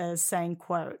system is, saying,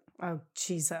 quote, "Oh,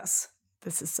 Jesus.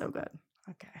 This is so good.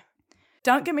 Okay.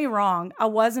 Don't get me wrong, I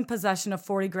was in possession of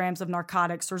 40 grams of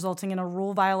narcotics, resulting in a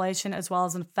rule violation as well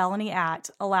as a felony act,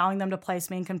 allowing them to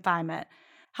place me in confinement.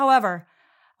 However,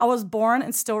 I was born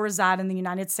and still reside in the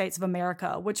United States of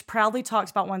America, which proudly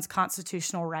talks about one's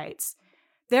constitutional rights.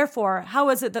 Therefore, how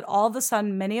is it that all of a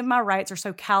sudden many of my rights are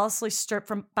so callously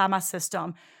stripped by my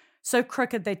system, so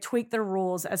crooked they tweak their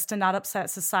rules as to not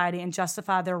upset society and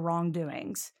justify their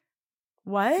wrongdoings?"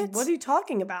 What? What are you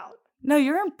talking about? No,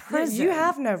 you're in prison. You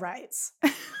have no rights.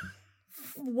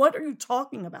 What are you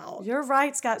talking about? Your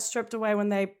rights got stripped away when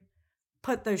they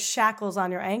put those shackles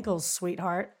on your ankles,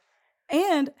 sweetheart.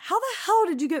 And how the hell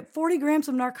did you get 40 grams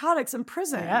of narcotics in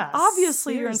prison? Yeah,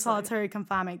 Obviously, you're in seriously. solitary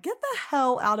confinement. Get the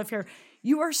hell out of here.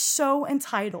 You are so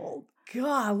entitled.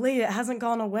 Golly, it hasn't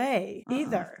gone away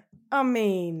either. I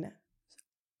mean...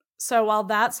 So while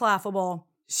that's laughable,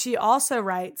 she also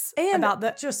writes about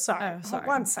the... Sorry.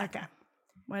 1 second. Okay.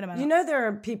 Wait a minute. You know there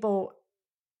are people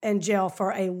in jail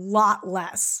for a lot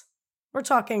less. We're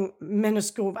talking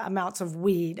minuscule amounts of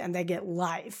weed and they get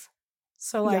life.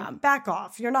 So, back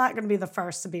off. You're not going to be the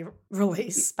first to be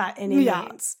released by any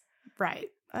means. Right.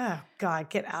 Oh, God,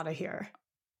 get out of here.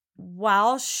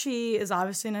 While she is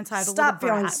obviously an entitled Stop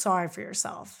little feeling brat, sorry for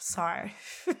yourself. Sorry.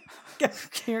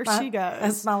 Here she goes.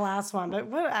 That's my last one.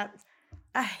 But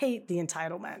I hate the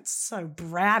entitlement. So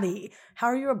bratty. How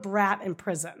are you a brat in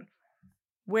prison?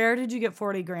 Where did you get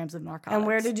 40 grams of narcotics? And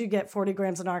where did you get 40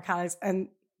 grams of narcotics and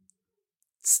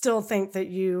still think that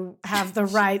you have the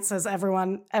rights as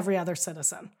every other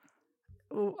citizen?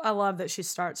 I love that she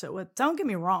starts it with, don't get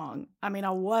me wrong. I mean,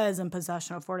 I was in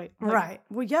possession of 40. Right.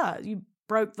 Well, yeah, you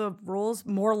broke the rules,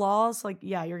 more laws.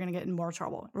 You're going to get in more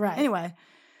trouble. Right. Anyway,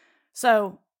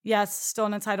 so yes, still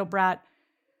an entitled brat.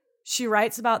 She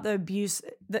writes about the abuse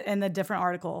in the different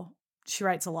article. She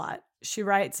writes a lot. She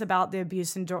writes about the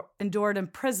abuse endured in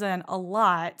prison a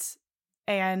lot.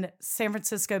 And San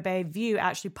Francisco Bay View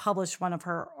actually published one of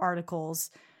her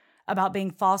articles about being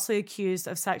falsely accused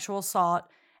of sexual assault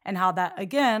and how that,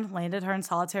 again, landed her in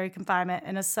solitary confinement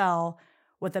in a cell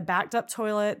with a backed up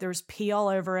toilet. There's pee all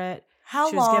over it.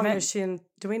 How long is she in?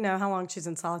 Do we know how long she's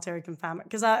in solitary confinement?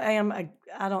 Because I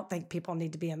don't think people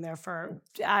need to be in there for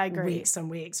weeks and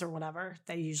weeks or whatever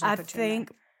they usually put you in there.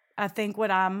 I think what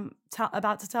I'm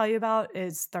about to tell you about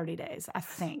is 30 days, I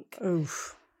think.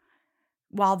 Oof.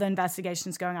 While the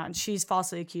investigation's going on. She's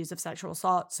falsely accused of sexual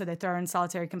assault, so they throw her in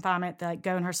solitary confinement. They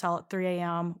go in her cell at 3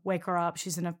 a.m., wake her up.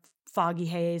 She's in a foggy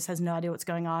haze, has no idea what's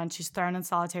going on. She's thrown in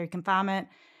solitary confinement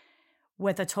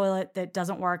with a toilet that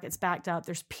doesn't work. It's backed up.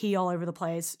 There's pee all over the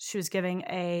place. She was giving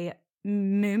a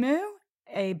muumuu,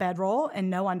 a bedroll, and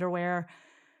no underwear.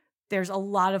 There's a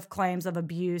lot of claims of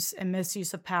abuse and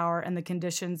misuse of power, and the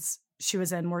conditions she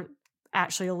was in were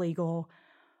actually illegal.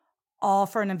 all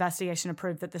for an investigation to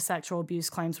prove that the sexual abuse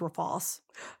claims were false.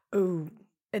 Ooh.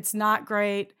 It's not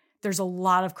great. There's a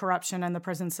lot of corruption in the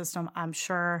prison system, I'm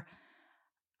sure.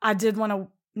 I did want to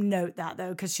note that, though,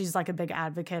 because she's like a big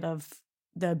advocate of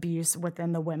the abuse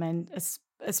within the women,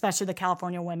 especially the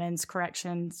California Women's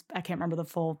Corrections. I can't remember the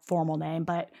full formal name,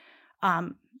 but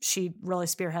she really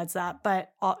spearheads that.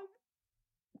 But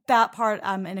that part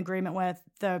I'm in agreement with,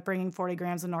 the bringing 40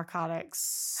 grams of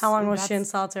narcotics. How long was she in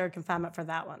solitary confinement for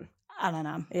that one? I don't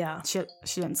know. Yeah. She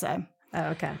didn't say. Oh,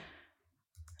 okay.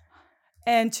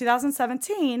 In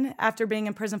 2017, after being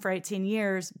in prison for 18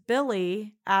 years,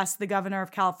 Billy asked the governor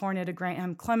of California to grant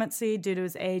him clemency due to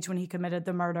his age when he committed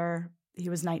the murder. He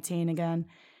was 19 again.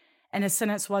 And his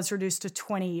sentence was reduced to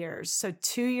 20 years. So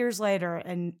 2 years later,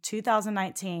 in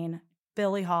 2019,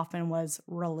 Billy Hoffman was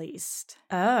released.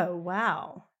 Oh,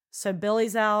 wow. So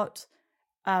Billy's out.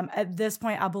 At this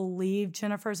point, I believe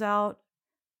Jennifer's out.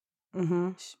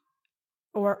 Mm-hmm.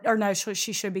 Or no,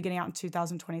 she should be getting out in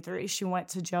 2023. She went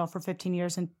to jail for 15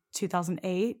 years in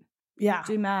 2008. Yeah.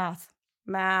 Do math.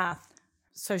 Math.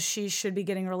 So she should be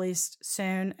getting released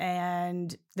soon,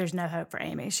 and there's no hope for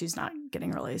Amy. She's not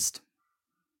getting released.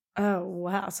 Oh,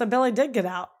 wow. So Billy did get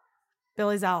out.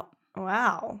 Billy's out.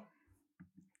 Wow.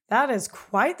 That is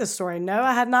quite the story. No,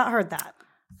 I had not heard that.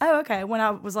 Oh, okay. When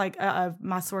I was like,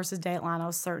 my source is Dateline, I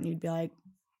was certain you'd be like,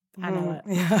 I know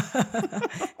it.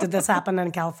 Yeah. Did this happen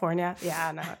in California? Yeah,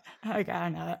 I know it. Okay, I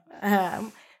know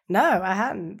it. No, I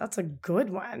hadn't. That's a good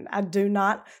one. I do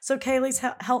not. So Kaylee's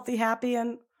healthy, happy,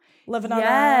 and living on her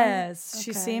own? Yes. Okay.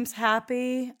 She seems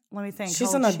happy. Let me think.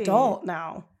 She's an adult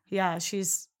now. Yeah,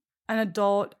 she's an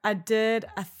adult. I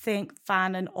think,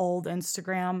 find an old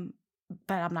Instagram,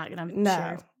 but I'm not going to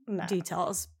share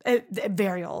details. It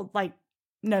very old, like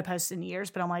no posts in years,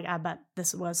 but I'm like, I bet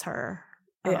this was her.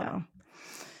 Yeah.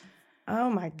 Oh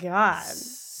my God.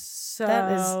 So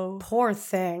that is, poor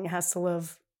thing has to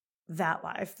live that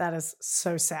life. That is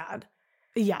so sad.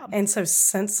 Yeah. And so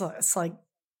senseless. Like,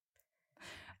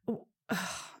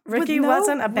 Ricky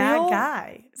wasn't a bad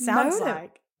guy. Sounds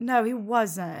like. No, he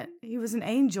wasn't. He was an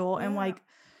angel and like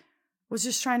was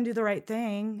just trying to do the right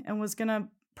thing and was going to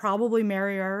probably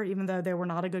marry her, even though they were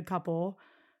not a good couple,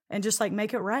 and just like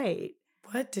make it right.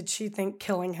 What did she think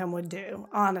killing him would do?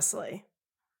 Honestly.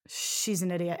 She's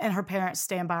an idiot. And her parents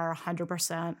stand by her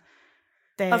 100%.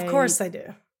 Of course they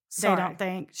do. Sorry. They don't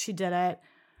think she did it.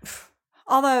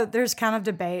 Although there's kind of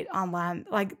debate online.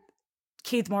 Like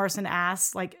Keith Morrison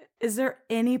asked, like, is there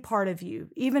any part of you,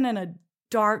 even in a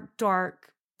dark,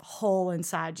 dark hole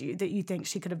inside you, that you think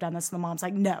she could have done this? And the mom's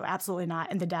like, no, absolutely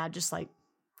not. And the dad just like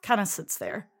kind of sits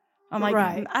there. I'm like,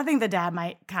 right. I think the dad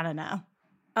might kind of know.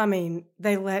 I mean,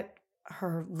 they let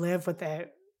her live with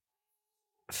it.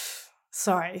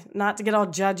 Sorry, not to get all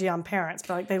judgy on parents,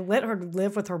 but like they let her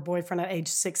live with her boyfriend at age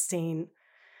 16.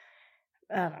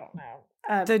 I don't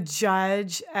know. The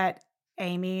judge at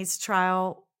Amy's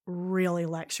trial really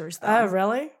lectures them. Oh,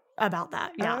 really? About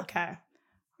that, yeah. Oh, okay.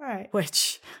 All right.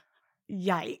 Which,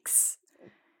 yikes.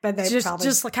 But they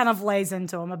just kind of lays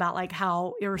into them about like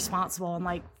how irresponsible and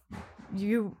like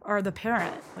you are the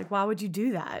parent. Like, why would you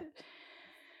do that?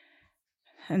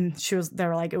 And they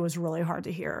were like, it was really hard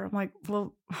to hear. I'm like,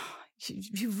 well,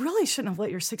 you really shouldn't have let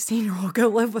your 16-year-old go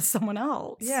live with someone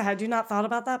else. Yeah, had you not thought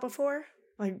about that before?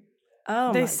 Like,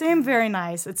 they seem very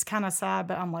nice. It's kind of sad,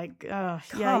 but I'm like, yeah,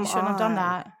 you shouldn't have done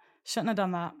that. Shouldn't have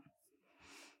done that.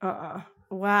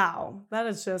 Wow. That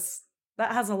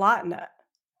has a lot in it.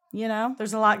 You know?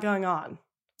 There's a lot going on.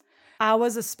 I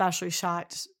was especially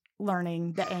shocked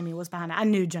learning that Amy was behind it. I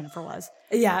knew Jennifer was.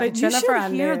 Yeah, but Jennifer, you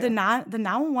should hear the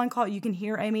 911 call. You can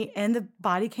hear Amy in the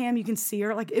body cam. You can see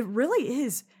her. Like, it really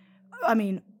is, I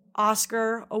mean,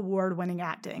 Oscar award-winning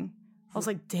acting. I was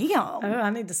like, damn. Oh,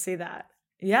 I need to see that.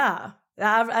 Yeah.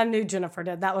 I knew Jennifer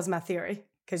did. That was my theory.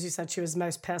 Because you said she was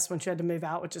most pissed when she had to move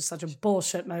out, which is such a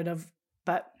bullshit motive.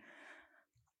 But,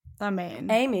 I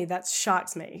mean, Amy, that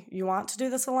shocks me. You want to do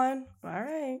this alone? All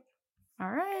right.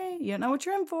 You don't know what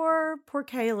you're in for. Poor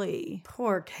Kaylee.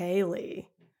 Poor Kaylee.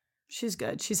 She's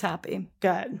good. She's happy.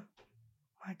 Good.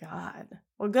 My God.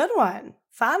 Well, good one.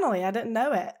 Finally, I didn't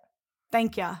know it.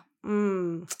 Thank ya.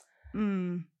 All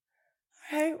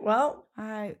right. Well. All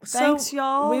right. Thanks,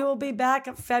 y'all. We will be back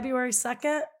on February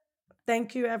 2nd.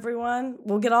 Thank you, everyone.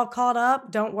 We'll get all caught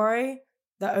up. Don't worry.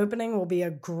 The opening will be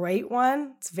a great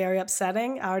one. It's very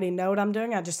upsetting. I already know what I'm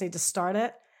doing. I just need to start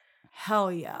it.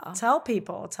 Hell yeah. Tell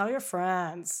people. Tell your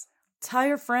friends. Tell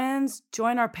your friends.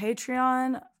 Join our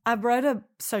Patreon. I wrote a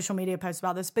social media post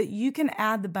about this, but you can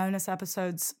add the bonus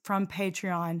episodes from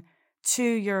Patreon to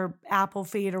your Apple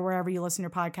feed or wherever you listen to your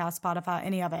podcast, Spotify,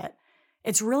 any of it.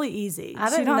 It's really easy. I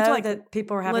didn't know that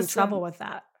people were having trouble with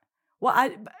that. Well,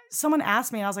 someone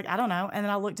asked me, and I was like, I don't know. And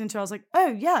then I looked into it. I was like, oh,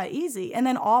 yeah, easy. And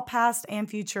then all past and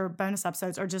future bonus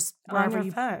episodes are just On wherever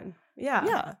your phone. Yeah.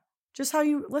 Yeah, just how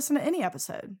you listen to any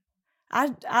episode.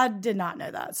 I did not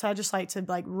know that. So I just like to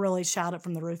like really shout it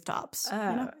from the rooftops.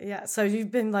 Oh, yeah. So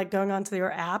you've been like going onto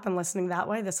your app and listening that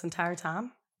way this entire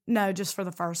time? No, just for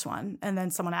the first one. And then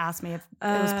someone asked me if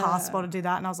it was possible to do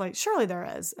that. And I was like, surely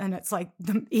there is. And it's like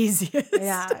the easiest.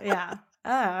 Yeah.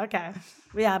 Oh, okay.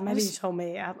 Yeah, maybe you told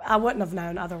me. I wouldn't have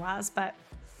known otherwise, but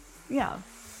yeah.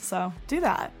 So do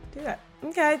that. do it.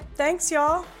 Okay. Thanks,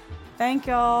 y'all. Thank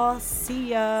y'all.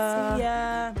 See ya. See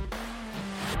ya.